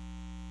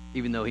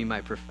 even though he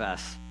might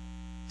profess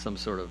some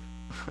sort of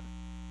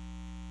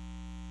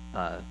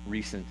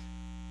recent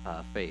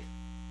faith.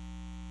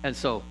 And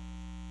so,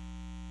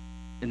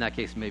 in that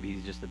case, maybe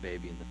he's just a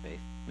baby in the faith.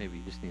 Maybe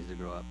he just needs to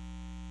grow up.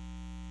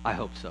 I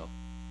hope so.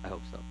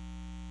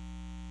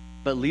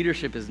 But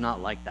leadership is not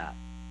like that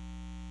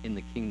in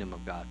the kingdom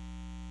of God.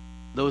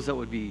 Those that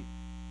would be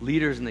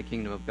leaders in the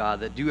kingdom of God,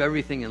 that do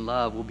everything in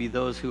love, will be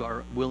those who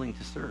are willing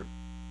to serve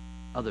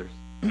others,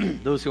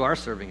 those who are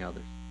serving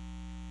others.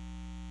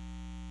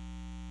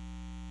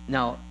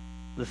 Now,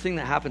 the thing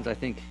that happens, I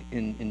think,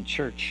 in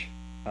church,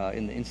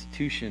 in the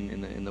institution,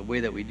 in the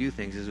way that we do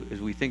things, is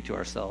we think to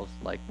ourselves,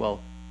 like, well,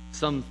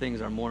 some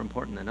things are more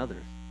important than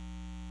others.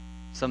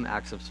 Some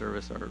acts of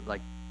service are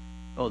like,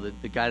 oh,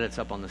 the guy that's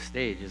up on the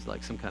stage is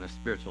like some kind of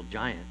spiritual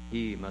giant.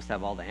 He must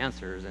have all the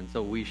answers, and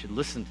so we should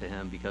listen to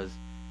him because,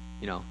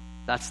 you know,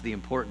 that's the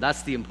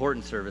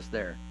important service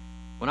there.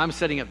 When I'm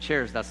setting up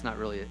chairs, that's not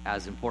really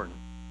as important.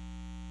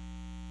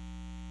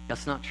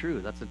 That's not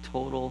true. That's a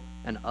total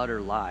and utter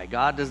lie.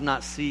 God does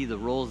not see the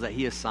roles that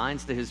he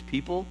assigns to his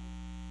people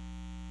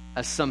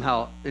as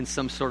somehow in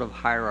some sort of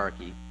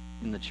hierarchy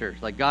in the church.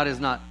 Like, God is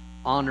not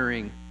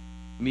honoring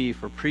me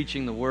for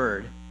preaching the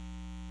word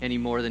any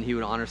more than he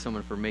would honor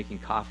someone for making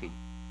coffee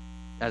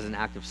as an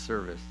act of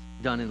service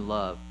done in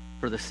love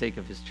for the sake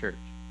of his church.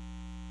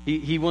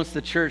 He wants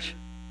the church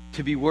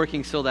to be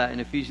working so that,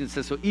 in Ephesians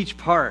says, so each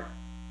part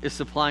is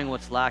supplying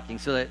what's lacking,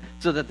 so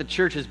that the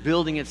church is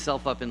building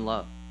itself up in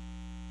love.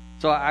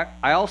 So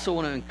I also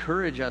want to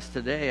encourage us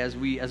today as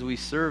we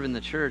serve in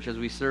the church, as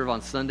we serve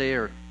on Sunday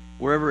or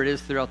wherever it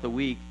is throughout the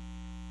week,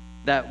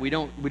 that we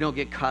don't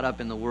get caught up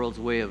in the world's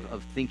way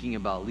of thinking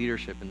about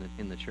leadership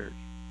in the church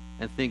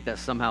and think that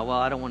somehow, well,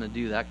 I don't want to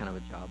do that kind of a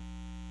job.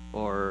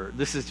 or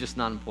this is just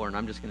not important,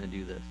 I'm just going to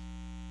do this.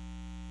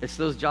 It's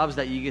those jobs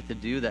that you get to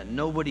do that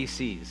nobody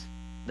sees,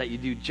 that you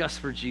do just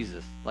for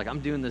Jesus. Like,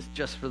 I'm doing this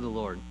just for the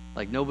Lord.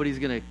 Like, nobody's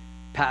going to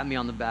pat me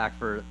on the back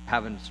for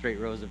having straight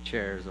rows of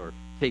chairs or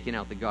taking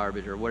out the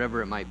garbage or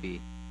whatever it might be.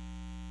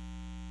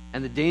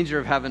 And the danger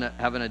of having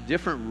a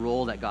different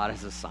role that God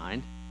has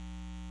assigned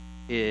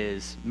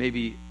is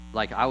maybe,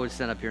 like, I would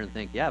stand up here and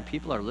think, yeah,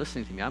 people are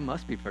listening to me. I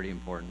must be pretty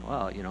important.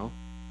 Well,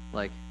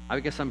 like, I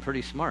guess I'm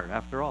pretty smart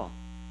after all.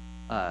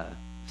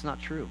 It's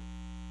not true.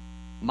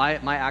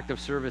 My act of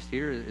service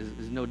here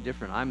is no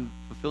different. I'm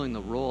fulfilling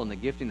the role and the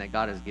gifting that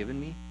God has given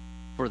me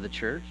for the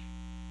church.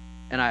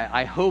 And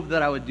I hope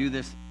that I would do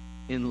this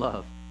in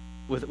love,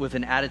 with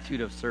an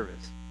attitude of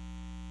service,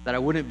 that I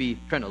wouldn't be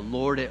trying to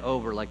lord it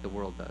over like the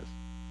world does.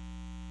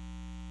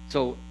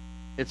 So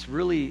it's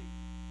really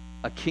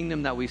a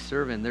kingdom that we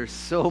serve in. There's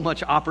so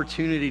much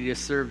opportunity to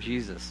serve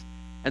Jesus.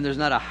 And there's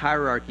not a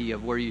hierarchy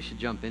of where you should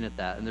jump in at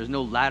that. And there's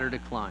no ladder to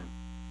climb.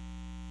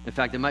 In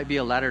fact, it might be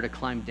a ladder to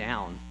climb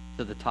down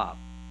to the top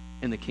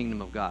in the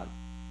kingdom of God.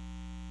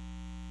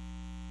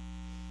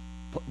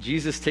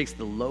 Jesus takes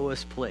the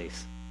lowest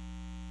place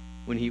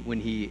when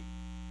he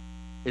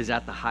is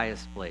at the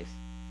highest place,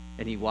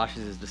 and he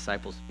washes his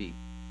disciples' feet.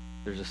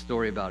 There's a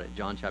story about it,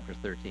 John chapter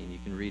 13. You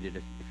can read it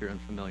if you're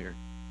unfamiliar.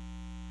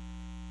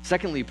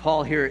 Secondly,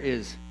 Paul here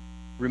is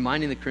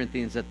reminding the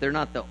Corinthians that they're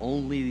not the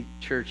only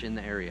church in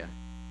the area,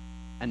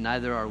 and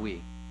neither are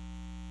we.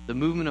 The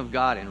movement of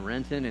God in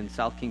Renton and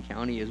South King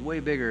County is way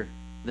bigger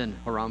than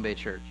Harambe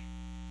Church.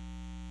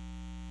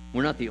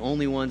 We're not the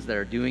only ones that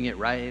are doing it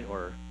right,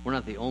 or we're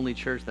not the only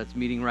church that's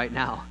meeting right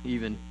now,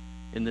 even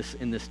in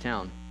this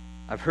town.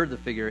 I've heard the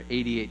figure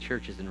 88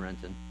 churches in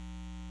Renton.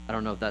 I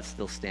don't know if that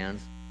still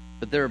stands.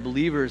 But there are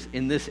believers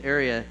in this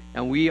area,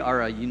 and we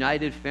are a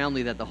united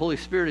family that the Holy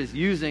Spirit is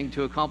using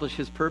to accomplish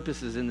his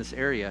purposes in this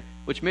area,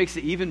 which makes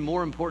it even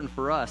more important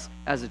for us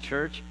as a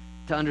church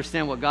to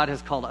understand what God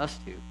has called us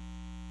to.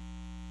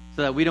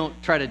 So that we don't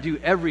try to do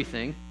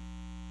everything.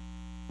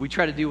 We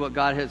try to do what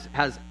God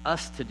has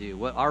us to do.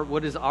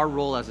 What is our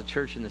role as a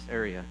church in this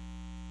area?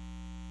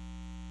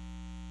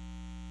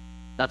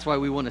 That's why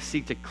we want to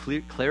seek to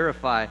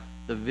clarify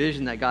the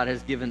vision that God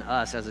has given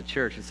us as a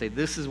church and say,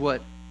 this is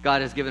what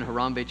God has given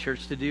Harambe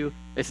Church to do.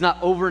 It's not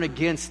over and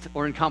against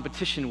or in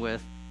competition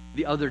with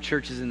the other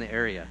churches in the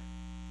area.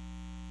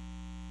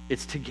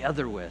 It's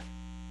together with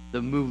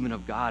the movement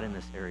of God in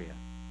this area.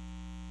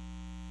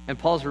 And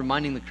Paul's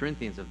reminding the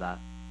Corinthians of that.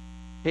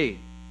 Hey,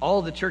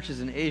 all the churches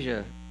in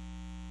Asia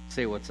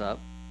say what's up,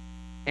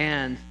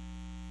 and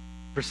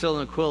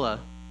Priscilla and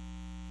Aquila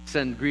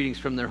send greetings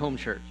from their home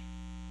church.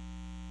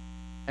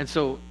 And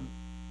so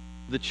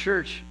the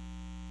church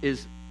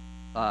is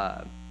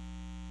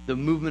the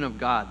movement of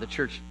God, the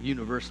church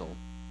universal,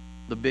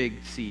 the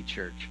big C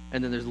church.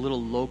 And then there's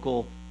little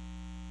local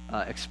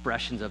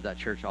expressions of that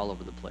church all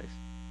over the place.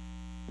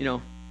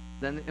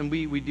 And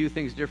we do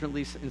things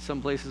differently in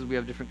some places. We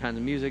have different kinds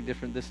of music,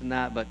 different this and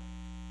that, but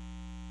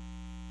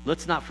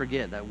let's not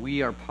forget that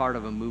we are part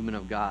of a movement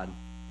of God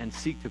and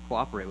seek to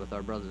cooperate with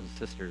our brothers and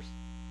sisters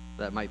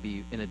that might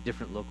be in a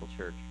different local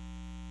church.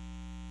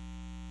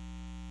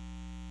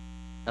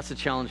 That's a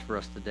challenge for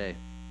us today,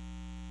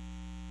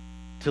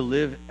 to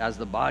live as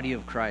the body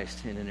of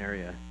Christ in an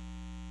area.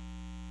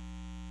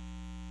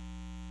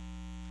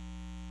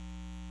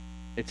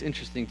 It's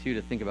interesting, too,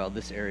 to think about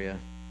this area.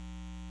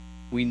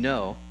 We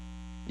know,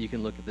 you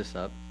can look at this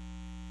up,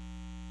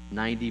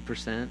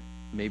 90%,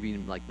 maybe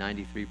like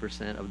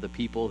 93% of the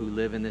people who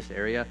live in this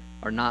area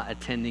are not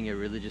attending a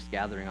religious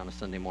gathering on a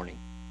Sunday morning.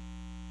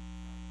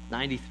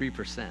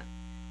 93%.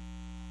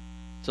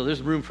 So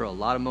there's room for a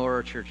lot of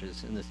more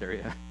churches in this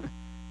area.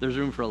 There's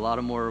room for a lot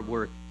of more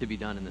work to be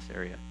done in this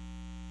area.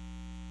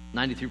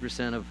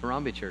 93% of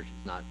Harambe Church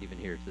is not even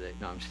here today.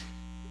 No, I'm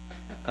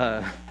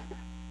just...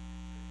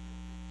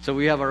 so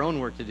we have our own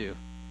work to do.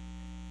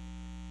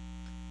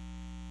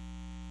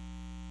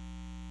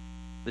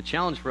 The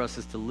challenge for us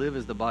is to live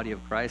as the body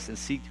of Christ and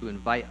seek to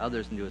invite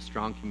others into a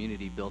strong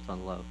community built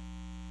on love.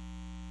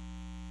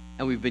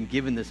 And we've been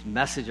given this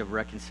message of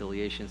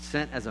reconciliation,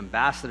 sent as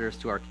ambassadors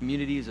to our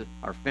communities,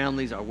 our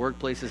families, our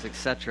workplaces,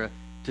 etc.,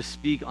 to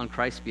speak on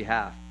Christ's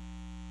behalf.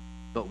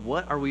 But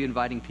what are we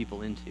inviting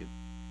people into?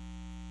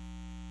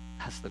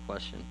 That's the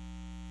question.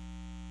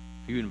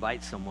 If you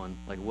invite someone,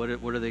 like what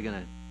are they going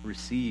to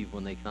receive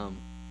when they come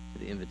to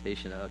the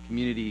invitation? A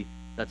community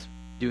that's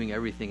doing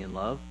everything in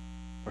love,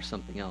 or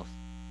something else?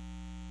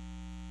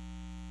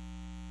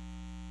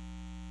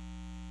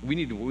 We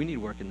need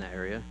work in that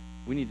area.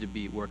 We need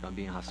to work on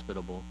being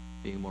hospitable,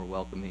 being more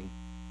welcoming,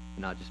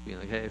 and not just being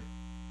like, hey,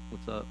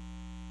 what's up?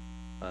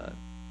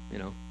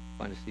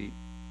 Find a seat.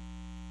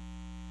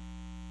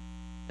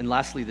 And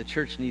lastly, the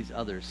church needs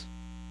others.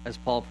 As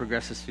Paul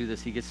progresses through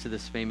this, he gets to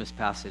this famous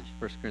passage,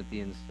 1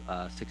 Corinthians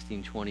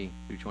 16:20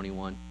 through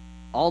 21.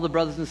 All the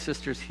brothers and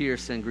sisters here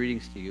send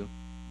greetings to you.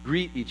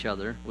 Greet each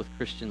other with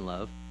Christian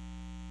love.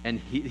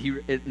 And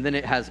then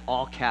it has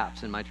all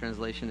caps in my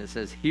translation. It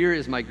says, here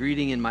is my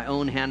greeting in my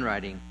own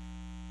handwriting,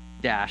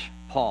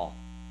 Paul.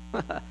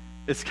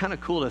 it's kind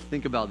of cool to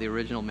think about the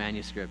original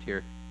manuscript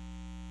here.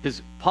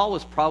 Because Paul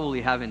was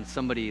probably having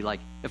somebody, like,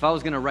 if I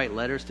was going to write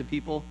letters to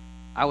people,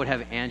 I would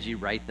have Angie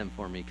write them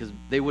for me because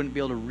they wouldn't be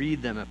able to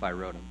read them if I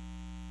wrote them.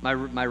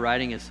 My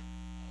writing is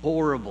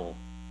horrible.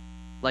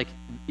 Like,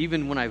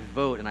 even when I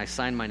vote and I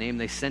sign my name,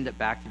 they send it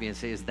back to me and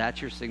say, is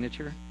that your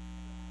signature?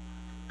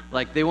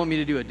 Like, they want me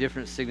to do a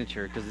different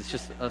signature because it's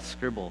just a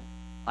scribble.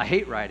 I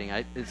hate writing.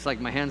 It's like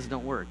my hands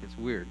don't work. It's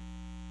weird.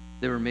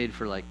 They were made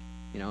for, like,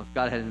 if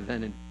God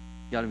invented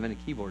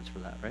keyboards for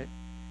that, right?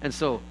 And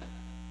so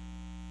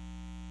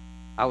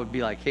I would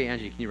be like, hey,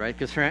 Angie, can you write?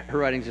 Because her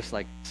writing's just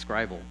like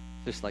scribble,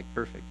 just like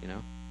perfect,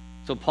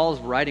 So Paul's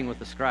writing with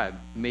a scribe.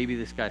 Maybe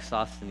this guy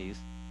Sosthenes,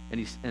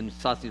 and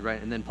Sosthenes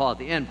writing, and then Paul at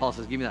the end, Paul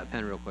says, give me that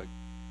pen real quick.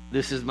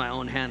 This is my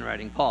own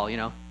handwriting, Paul,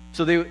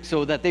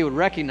 So that they would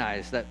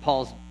recognize that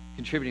Paul's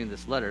contributing to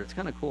this letter. It's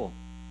kind of cool.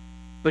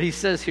 But he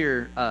says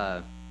here,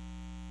 the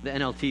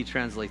NLT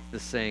translates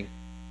this saying,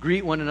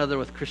 greet one another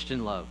with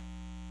Christian love.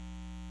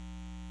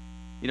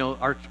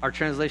 Our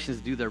translations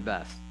do their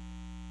best.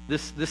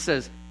 This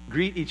says,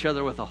 greet each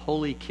other with a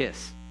holy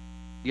kiss.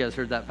 You guys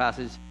heard that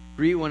passage?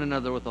 Greet one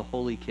another with a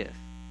holy kiss.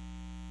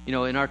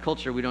 In our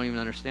culture, we don't even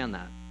understand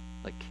that.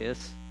 Like,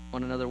 kiss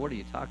one another? What are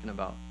you talking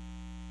about?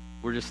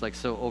 We're just, like,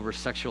 so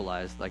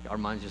over-sexualized. Like, our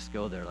minds just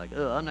go there. Like,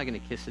 oh, I'm not going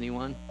to kiss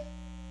anyone.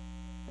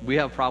 We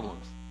have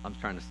problems, I'm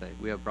trying to say.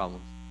 We have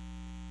problems.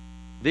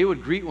 They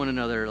would greet one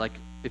another, like,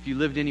 if you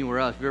lived anywhere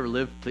else, if you ever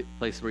lived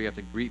places where you have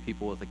to greet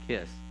people with a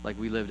kiss, like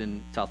we lived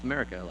in South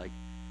America, like,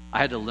 I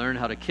had to learn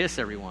how to kiss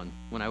everyone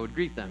when I would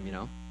greet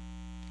them,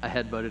 I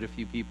headbutted a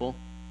few people.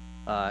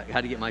 I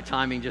had to get my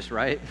timing just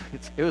right.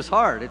 It was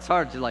hard. It's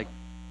hard to, like,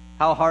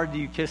 how hard do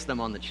you kiss them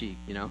on the cheek,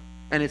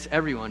 And it's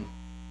everyone,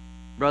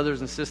 brothers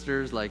and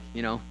sisters, like,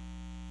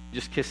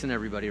 just kissing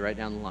everybody right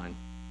down the line.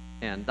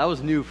 And that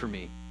was new for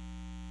me.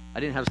 I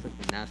didn't have such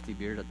a nasty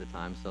beard at the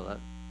time, so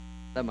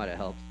that might have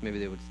helped. Maybe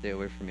they would stay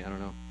away from me. I don't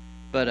know.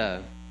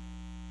 But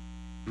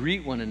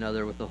greet one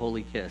another with a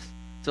holy kiss.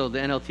 So the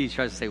NLT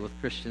tries to say with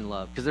Christian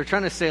love. Because they're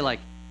trying to say, like,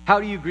 how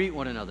do you greet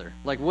one another?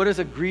 Like, what does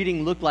a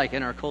greeting look like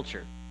in our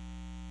culture?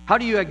 How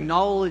do you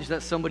acknowledge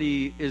that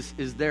somebody is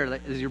there,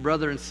 that is your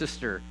brother and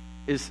sister,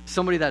 is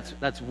somebody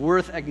that's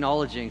worth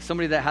acknowledging,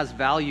 somebody that has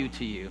value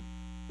to you?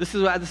 This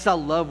is how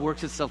love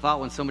works itself out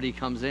when somebody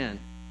comes in.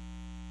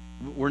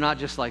 We're not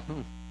just like,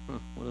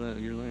 what are that?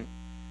 You're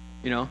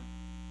like,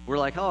 we're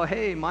like, oh,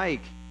 hey,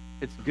 Mike,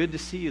 it's good to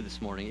see you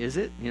this morning. Is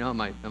it?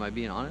 Am I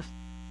being honest?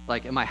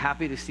 Like, am I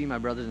happy to see my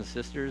brothers and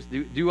sisters?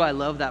 Do I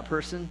love that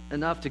person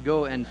enough to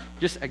go and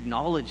just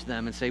acknowledge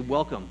them and say,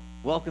 welcome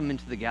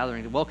into the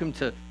gathering, welcome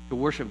to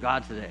worship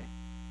God today.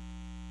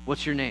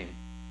 What's your name?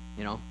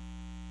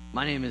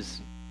 My name is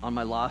on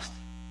my lost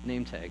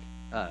name tag.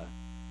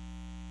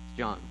 It's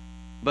John.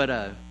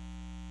 But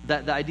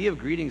the idea of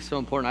greeting is so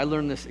important. I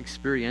learned this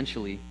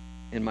experientially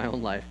in my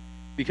own life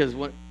because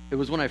it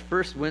was when I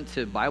first went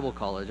to Bible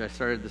college. I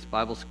started this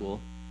Bible school,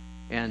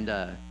 and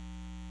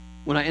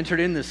when I entered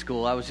in this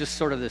school, I was just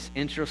sort of this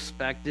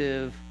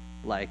introspective,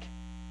 like,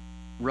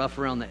 rough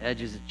around the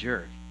edges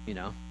jerk,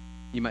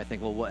 You might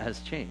think, well, what has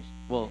changed?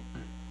 Well,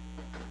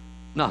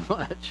 not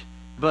much.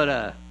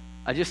 But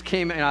I just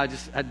came, and I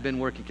just had been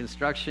working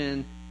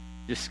construction,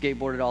 just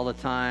skateboarded all the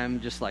time,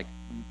 just, like,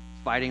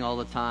 fighting all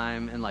the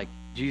time, and, like,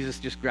 Jesus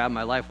just grabbed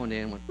my life one day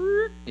and went,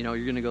 you're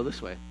going to go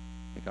this way.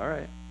 Like, all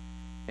right.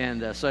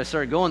 And so I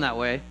started going that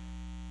way,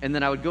 and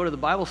then I would go to the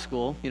Bible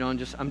school,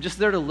 and I'm just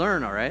there to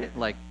learn, all right?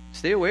 Like,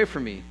 stay away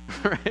from me,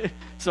 right?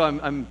 So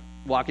I'm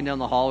walking down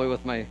the hallway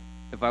with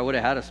if I would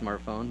have had a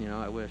smartphone,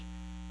 I wish,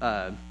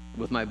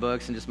 with my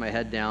books and just my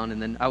head down,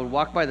 and then I would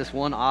walk by this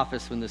one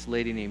office when this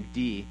lady named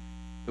Dee,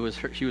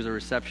 she was a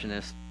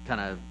receptionist,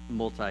 kind of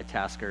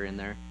multitasker in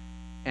there,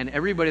 and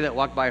everybody that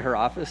walked by her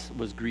office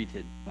was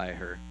greeted by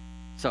her.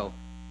 So,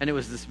 and it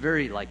was this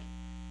very, like,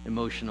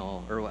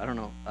 emotional, or I don't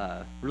know,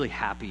 really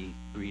happy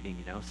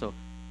greeting, So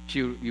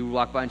you would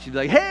walk by and she'd be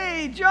like,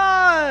 "Hey,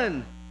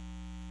 John!"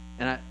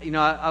 And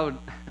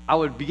I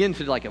would begin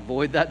to, like,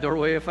 avoid that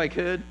doorway if I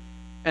could,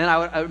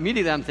 and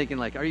immediately I'm thinking,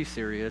 like, are you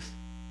serious?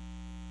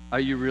 Are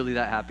you really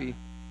that happy?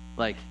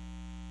 Like,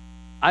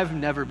 I've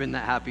never been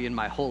that happy in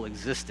my whole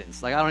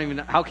existence. Like, I don't even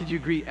know, how could you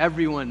greet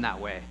everyone that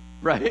way,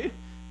 right?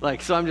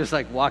 Like, so I'm just,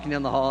 like, walking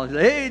down the hall and she's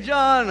like, "Hey,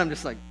 John!" And I'm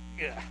just like,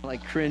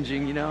 like,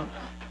 cringing,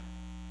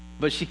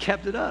 But she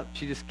kept it up.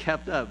 She just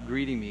kept up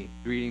greeting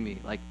me.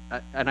 Like,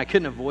 and I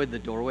couldn't avoid the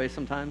doorway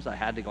sometimes. I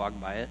had to walk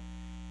by it.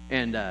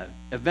 And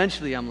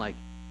eventually I'm like,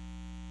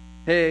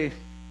 "Hey,"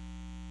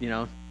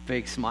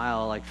 fake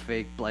smile, like,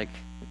 fake, like,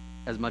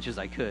 as much as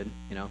I could,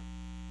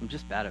 I'm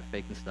just bad at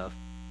faking stuff.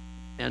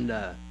 And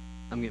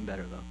I'm getting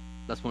better, though.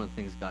 That's one of the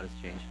things God has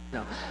changed.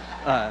 No.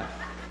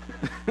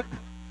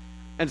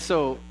 And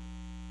so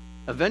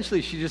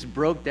eventually she just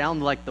broke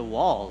down, like, the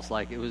walls.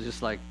 Like, it was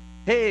just like,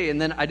 "Hey,"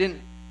 and then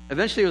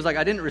eventually it was like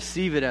I didn't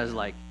receive it as,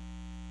 like,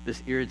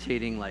 this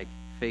irritating, like,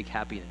 fake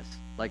happiness.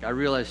 Like, I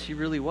realized she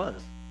really was.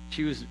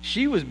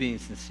 She was being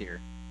sincere.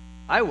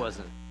 I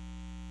wasn't.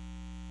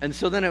 And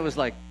so then it was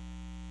like,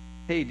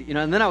 "Hey,"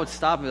 and then I would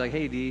stop and be like,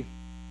 "Hey, Dee,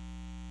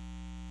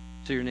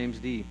 So your name's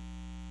D.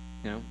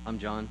 I'm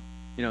John.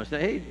 Say,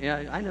 hey,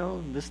 yeah, I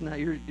know this and that.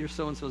 You're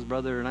so-and-so's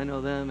brother, and I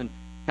know them, and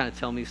kind of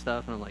tell me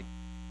stuff. And I'm like,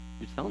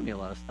 you're telling me a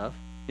lot of stuff.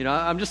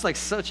 I'm just like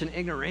such an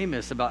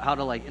ignoramus about how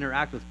to like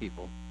interact with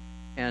people.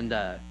 And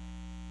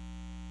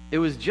it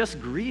was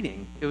just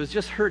greeting. It was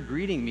just her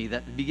greeting me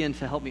that began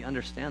to help me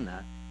understand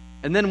that.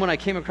 And then when I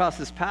came across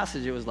this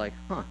passage, it was like,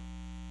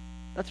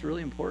 that's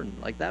really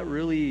important. Like, that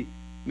really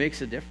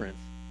makes a difference.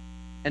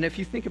 And if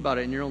you think about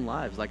it in your own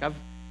lives, like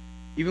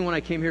even when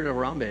I came here to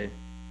Harambe,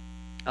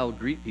 I would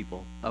greet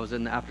people. I was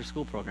in the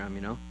after-school program,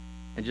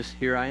 and just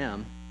here I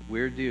am,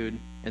 weird dude,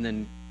 and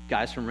then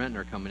guys from Renton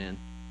are coming in,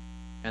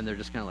 and they're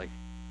just kind of like,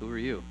 who are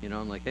you?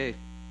 I'm like, hey,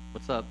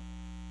 what's up?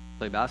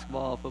 Play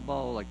basketball,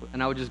 football,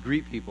 and I would just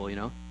greet people,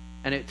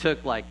 and it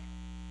took for an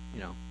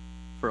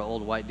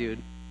old white dude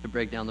to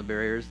break down the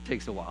barriers. It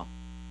takes a while,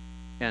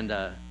 and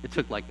it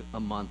took like a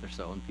month or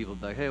so, and people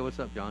would be like, hey, what's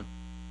up, John?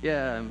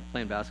 Yeah, I'm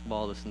playing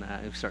basketball, this and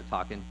that, and we start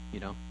talking,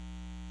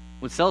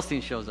 When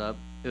Celestine shows up,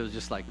 it was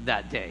just like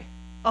that day.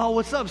 Oh,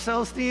 what's up,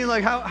 Celestine?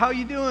 Like, how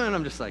you doing?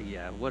 I'm just like,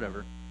 yeah,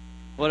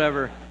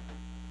 whatever.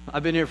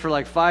 I've been here for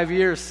like 5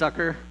 years,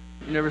 sucker.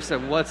 You never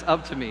said what's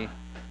up to me.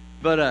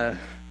 But,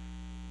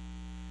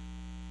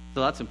 so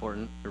that's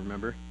important to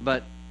remember.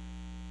 But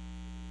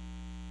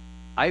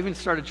I even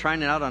started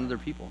trying it out on other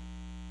people.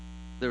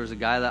 There was a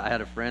guy that I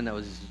had a friend that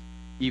was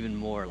even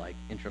more like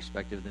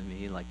introspective than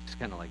me, like just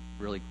kind of like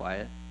really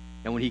quiet.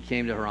 And when he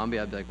came to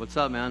Harambe, I'd be like, what's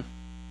up, man?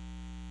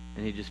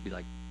 And he'd just be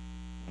like,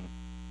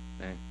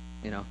 hey,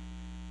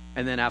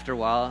 And then after a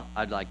while,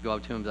 I'd like go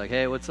up to him and be like,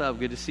 hey, what's up?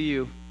 Good to see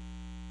you.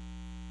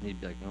 And he'd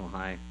be like, oh,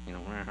 hi.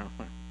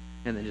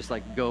 And then just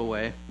like go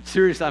away.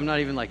 Seriously, I'm not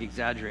even like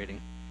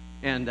exaggerating.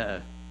 And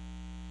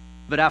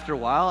but after a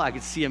while, I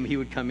could see him. He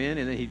would come in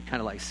and then he'd kind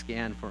of like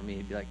scan for me.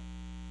 He'd be like,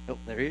 oh,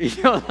 there you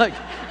go, like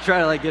try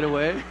to like get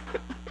away.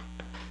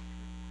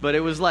 But it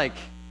was like,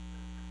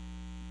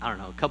 I don't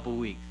know, a couple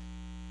weeks.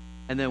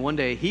 And then one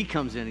day he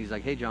comes in. He's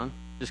like, hey, John,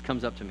 just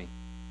comes up to me.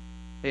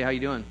 Hey, how you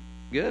doing?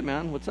 Good,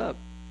 man. What's up?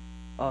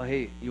 Oh,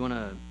 hey, you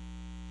wanna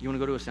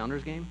go to a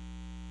Sounders game?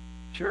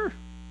 Sure.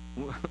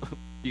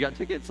 You got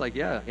tickets? Like,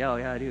 yeah,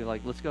 I do.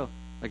 Like, let's go.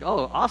 Like,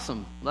 oh,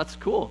 awesome. That's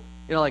cool.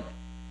 Like,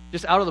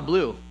 just out of the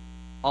blue,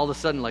 all of a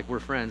sudden, like, we're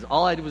friends.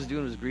 All I was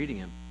doing was greeting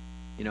him.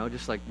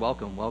 Just like,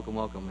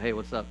 welcome. Hey,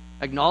 what's up?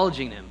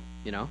 Acknowledging him,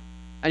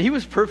 And he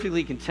was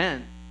perfectly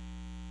content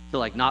to,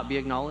 like, not be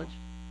acknowledged.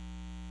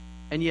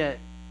 And yet,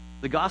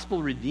 the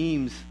gospel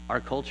redeems our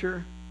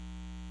culture,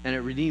 and it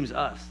redeems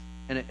us.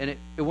 And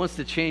it wants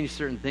to change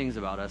certain things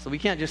about us. So we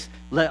can't just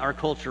let our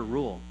culture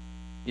rule,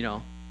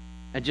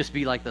 and just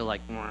be like the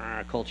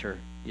culture,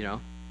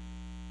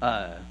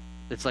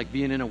 It's like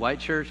being in a white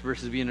church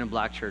versus being in a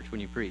black church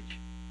when you preach.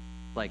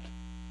 Like,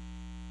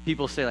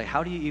 people say, like,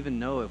 how do you even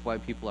know if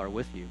white people are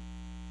with you?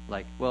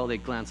 Like, well, they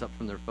glance up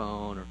from their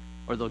phone,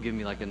 or they'll give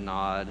me like a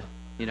nod,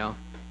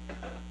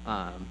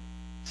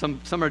 Some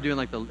are doing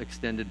like the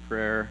extended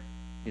prayer,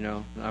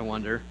 I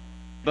wonder.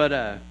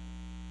 But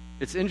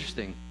it's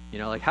interesting,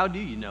 like, how do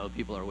you know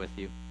people are with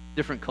you?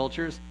 Different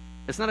cultures.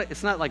 It's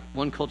not like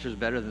one culture is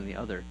better than the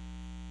other,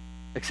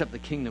 except the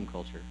kingdom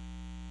culture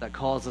that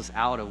calls us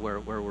out of where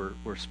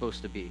we're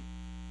supposed to be.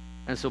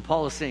 And so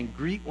Paul is saying,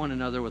 greet one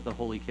another with a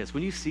holy kiss.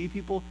 When you see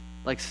people,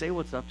 like, say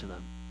what's up to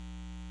them.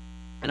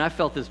 And I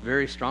felt this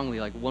very strongly.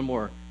 Like, one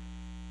more,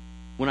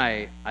 when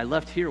I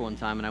left here one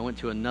time and I went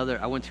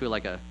to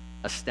like a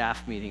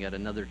staff meeting at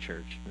another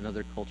church,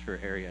 another culture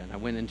area, and I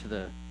went into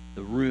the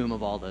room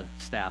of all the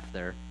staff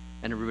there,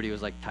 and everybody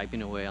was like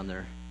typing away on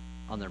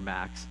their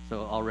Macs,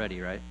 so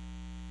already, right?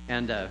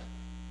 And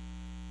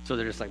so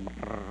they're just like,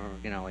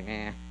 like,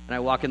 eh. And I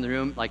walk in the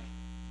room, like,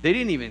 they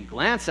didn't even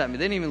glance at me,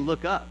 they didn't even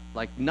look up,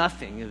 like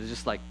nothing. It was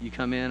just like, you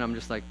come in, I'm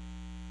just like,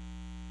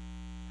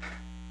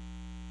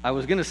 I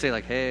was gonna say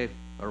like, hey,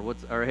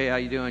 or hey, how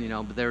you doing,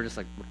 but they were just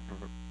like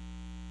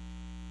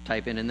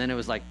typing, and then it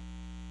was like,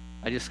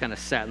 I just kind of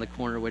sat in the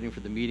corner waiting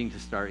for the meeting to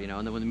start, and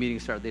then when the meeting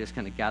started, they just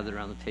kind of gathered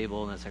around the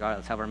table, and it's like, all right,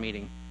 let's have our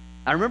meeting.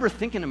 I remember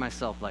thinking to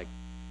myself, like,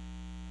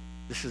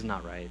 this is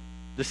not right.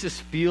 This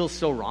just feels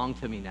so wrong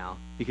to me now,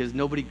 because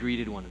nobody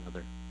greeted one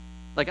another.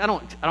 Like, I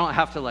don't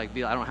have to like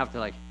I don't have to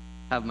like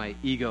have my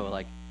ego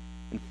like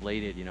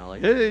inflated,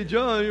 like, hey,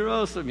 John, you're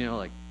awesome,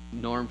 like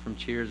Norm from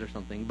Cheers or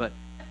something, but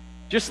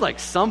just like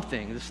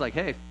something, just like,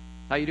 hey,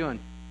 how you doing?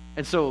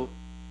 And so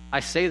I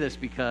say this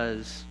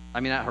because,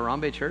 at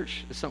Harambe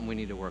Church, it's something we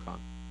need to work on.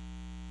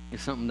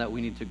 It's something that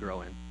we need to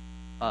grow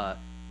in.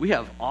 We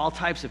have all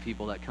types of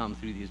people that come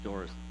through these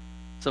doors.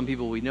 Some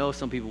people we know,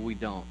 some people we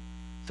don't.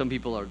 Some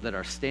people that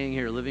are staying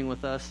here, living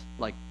with us.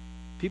 Like,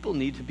 people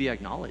need to be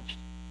acknowledged.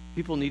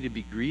 People need to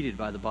be greeted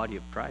by the body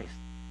of Christ.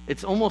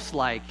 It's almost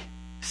like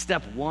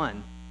step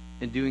one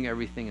in doing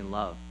everything in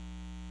love.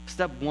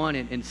 Step one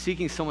in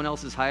seeking someone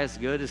else's highest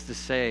good is to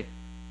say,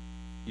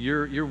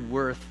 you're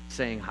worth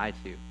saying hi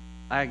to.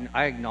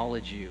 I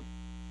acknowledge you.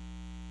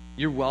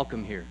 You're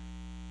welcome here.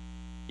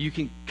 You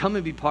can come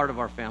and be part of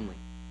our family.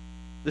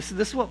 This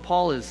is what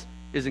Paul is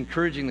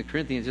encouraging the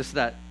Corinthians, just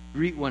that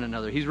greet one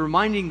another. He's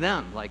reminding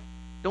them, like,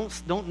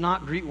 Don't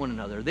not greet one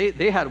another.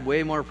 They had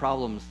way more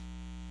problems,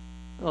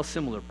 well,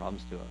 similar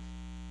problems to us.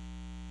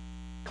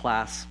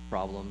 Class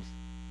problems,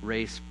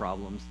 race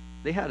problems.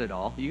 They had it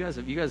all. You guys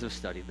have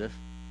studied this.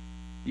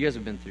 You guys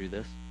have been through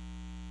this.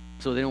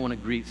 So they don't want to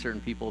greet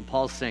certain people. And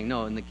Paul's saying,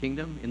 no, in the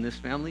kingdom, in this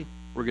family,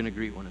 we're going to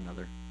greet one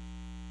another.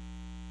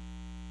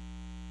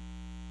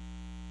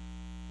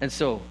 And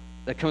so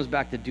that comes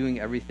back to doing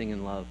everything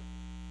in love.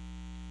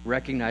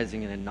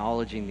 Recognizing and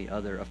acknowledging the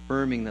other,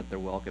 affirming that they're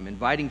welcome,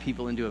 inviting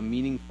people into a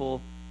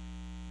meaningful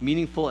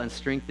and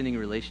strengthening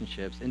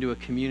relationships, into a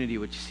community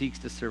which seeks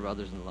to serve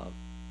others in love.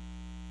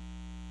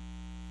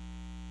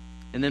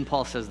 And then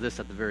Paul says this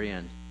at the very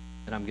end,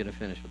 and I'm going to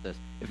finish with this.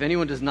 If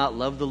anyone does not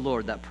love the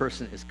Lord, that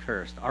person is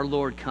cursed. Our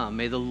Lord come.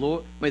 May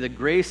the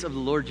grace of the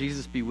Lord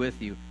Jesus be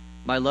with you.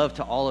 My love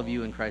to all of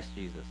you in Christ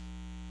Jesus.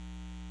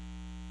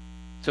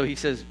 So he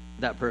says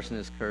that person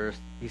is cursed.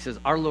 He says,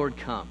 our Lord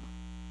come.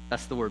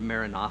 That's the word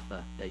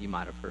Maranatha that you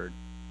might have heard.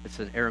 It's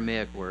an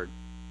Aramaic word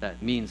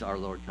that means our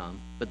Lord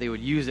come. But they would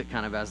use it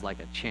kind of as like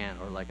a chant,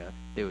 or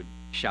they would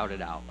shout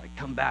it out, like,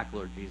 come back,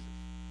 Lord Jesus.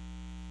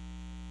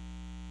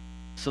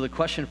 So the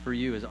question for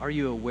you is, are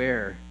you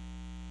aware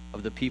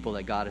of the people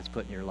that God has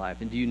put in your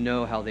life? And do you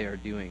know how they are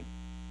doing?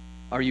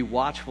 Are you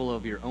watchful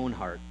of your own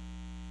heart?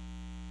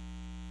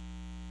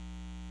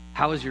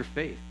 How is your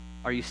faith?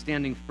 Are you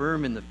standing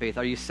firm in the faith?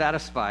 Are you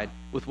satisfied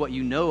with what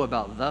you know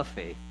about the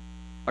faith?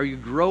 Are you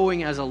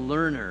growing as a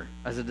learner,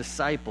 as a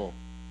disciple?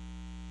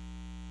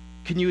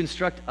 Can you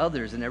instruct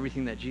others in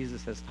everything that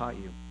Jesus has taught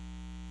you?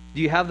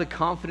 Do you have the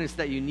confidence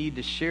that you need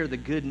to share the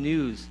good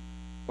news,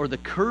 or the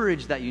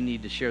courage that you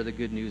need to share the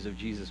good news of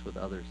Jesus with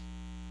others?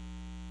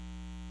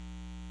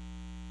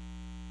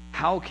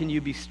 How can you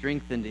be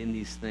strengthened in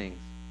these things?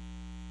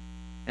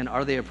 And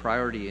are they a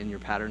priority in your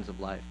patterns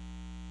of life?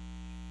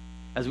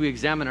 As we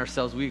examine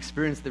ourselves, we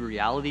experience the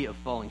reality of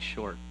falling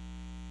short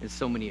in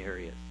so many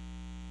areas.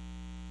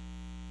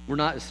 We're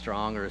not as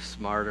strong or as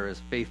smart or as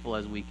faithful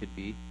as we could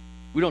be.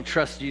 We don't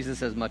trust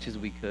Jesus as much as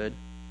we could.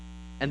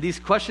 And these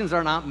questions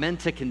are not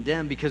meant to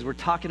condemn, because we're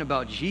talking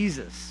about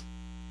Jesus.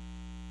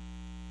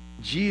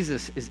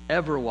 Jesus is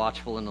ever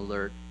watchful and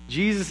alert.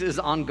 Jesus is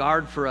on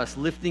guard for us,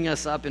 lifting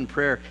us up in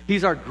prayer.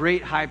 He's our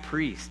great high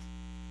priest.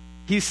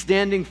 He's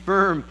standing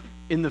firm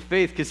in the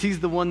faith because he's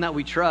the one that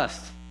we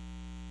trust.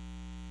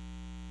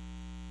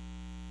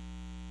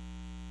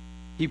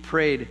 He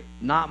prayed,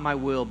 not my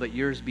will, but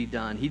yours be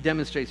done. He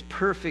demonstrates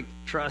perfect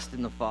trust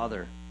in the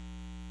Father.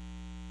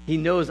 He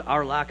knows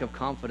our lack of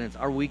confidence,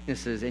 our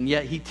weaknesses, and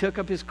yet he took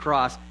up his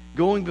cross,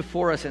 going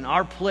before us in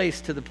our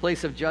place to the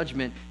place of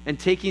judgment, and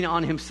taking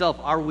on himself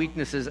our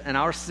weaknesses and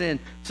our sin,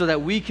 so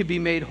that we could be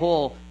made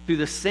whole through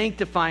the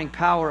sanctifying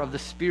power of the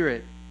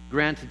Spirit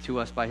granted to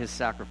us by his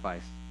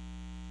sacrifice.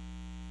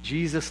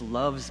 Jesus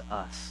loves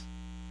us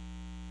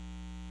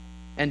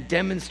and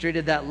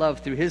demonstrated that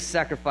love through his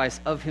sacrifice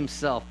of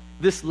himself.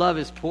 This love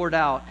is poured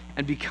out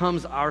and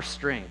becomes our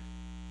strength.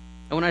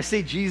 And when I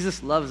say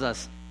Jesus loves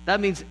us,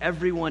 that means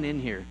everyone in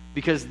here,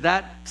 because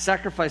that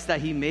sacrifice that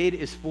he made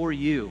is for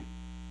you.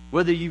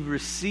 Whether you've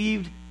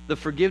received the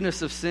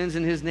forgiveness of sins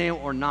in his name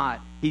or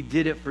not, he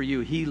did it for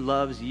you. He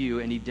loves you,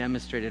 and he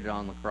demonstrated it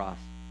on the cross.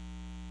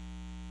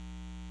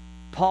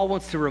 Paul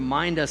wants to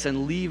remind us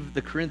and leave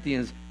the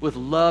Corinthians with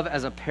love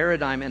as a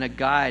paradigm and a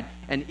guide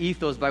and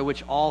ethos by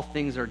which all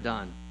things are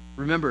done.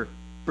 Remember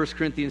 1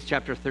 Corinthians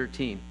chapter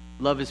 13.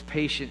 Love is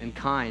patient and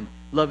kind.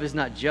 Love is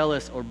not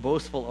jealous or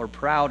boastful or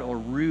proud or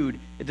rude.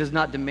 It does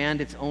not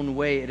demand its own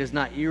way. It is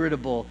not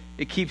irritable.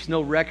 It keeps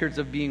no records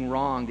of being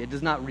wronged. It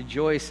does not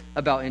rejoice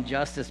about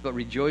injustice, but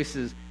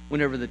rejoices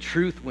whenever the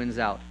truth wins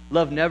out.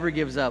 Love never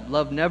gives up.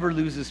 Love never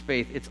loses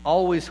faith. It's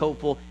always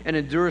hopeful and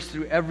endures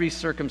through every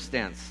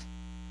circumstance.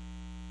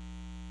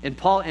 And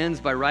Paul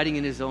ends by writing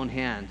in his own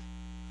hand.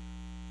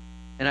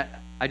 And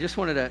I just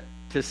wanted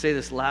to say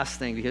this last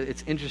thing because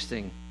it's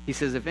interesting. He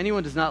says, if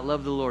anyone does not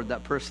love the Lord,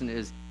 that person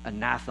is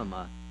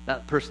anathema.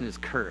 That person is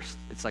cursed.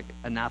 It's like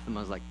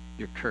anathema is like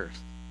you're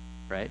cursed,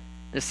 right?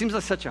 And it seems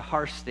like such a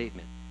harsh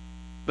statement.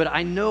 But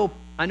I know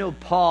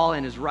Paul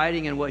and his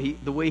writing and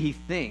the way he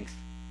thinks.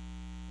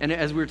 And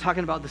as we were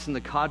talking about this in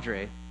the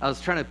cadre, I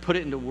was trying to put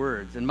it into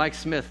words, and Mike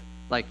Smith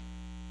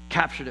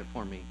captured it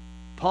for me.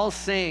 Paul's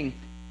saying,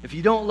 if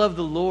you don't love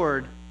the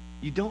Lord,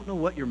 you don't know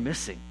what you're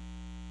missing.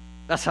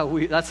 That's how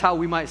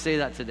we might say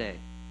that today.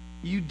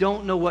 You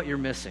don't know what you're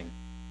missing.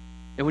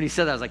 And when he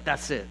said that, I was like,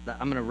 that's it.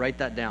 I'm going to write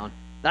that down.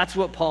 That's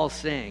what Paul's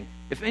saying.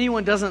 If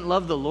anyone doesn't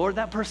love the Lord,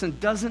 that person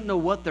doesn't know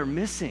what they're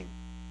missing.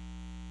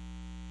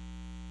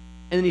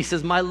 And then he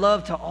says, my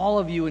love to all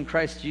of you in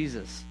Christ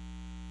Jesus.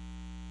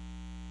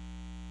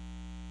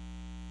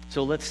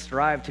 So let's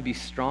strive to be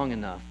strong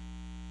enough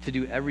to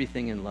do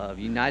everything in love,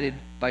 united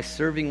by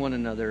serving one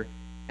another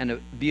and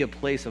be a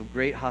place of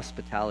great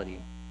hospitality,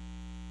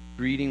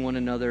 greeting one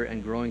another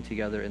and growing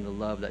together in the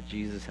love that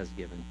Jesus has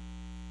given.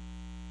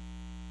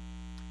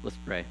 Let's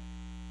pray.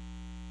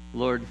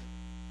 Lord,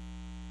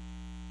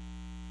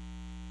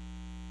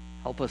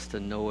 help us to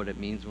know what it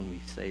means when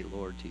we say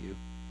Lord to you.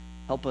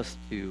 Help us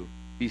to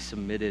be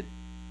submitted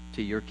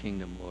to your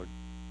kingdom, Lord.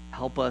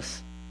 Help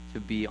us to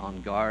be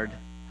on guard.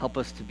 Help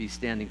us to be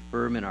standing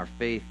firm in our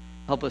faith.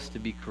 Help us to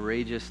be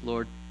courageous,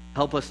 Lord.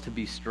 Help us to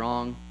be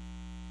strong.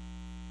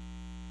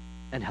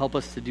 And help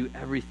us to do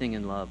everything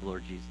in love,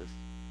 Lord Jesus.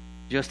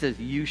 Just as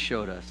you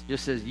showed us,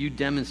 just as you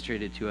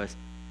demonstrated to us.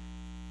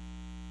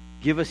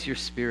 Give us your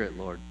Spirit,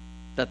 Lord,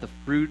 that the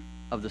fruit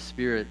of the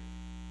Spirit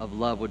of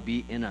love would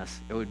be in us.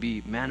 It would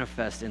be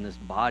manifest in this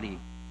body.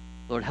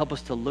 Lord, help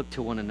us to look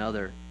to one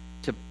another,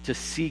 to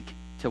seek,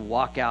 to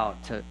walk out,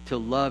 to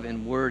love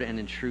in word and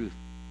in truth,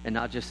 and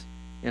not just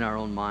in our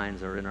own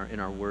minds or in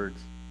our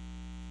words.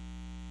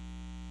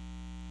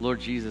 Lord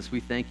Jesus,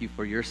 we thank you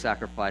for your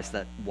sacrifice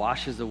that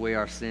washes away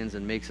our sins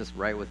and makes us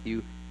right with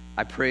you.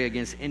 I pray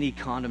against any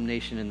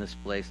condemnation in this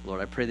place, Lord.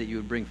 I pray that you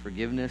would bring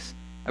forgiveness.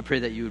 I pray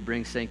that you would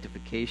bring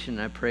sanctification.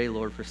 And I pray,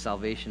 Lord, for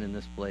salvation in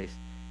this place.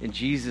 In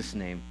Jesus'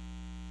 name,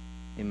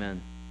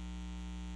 amen.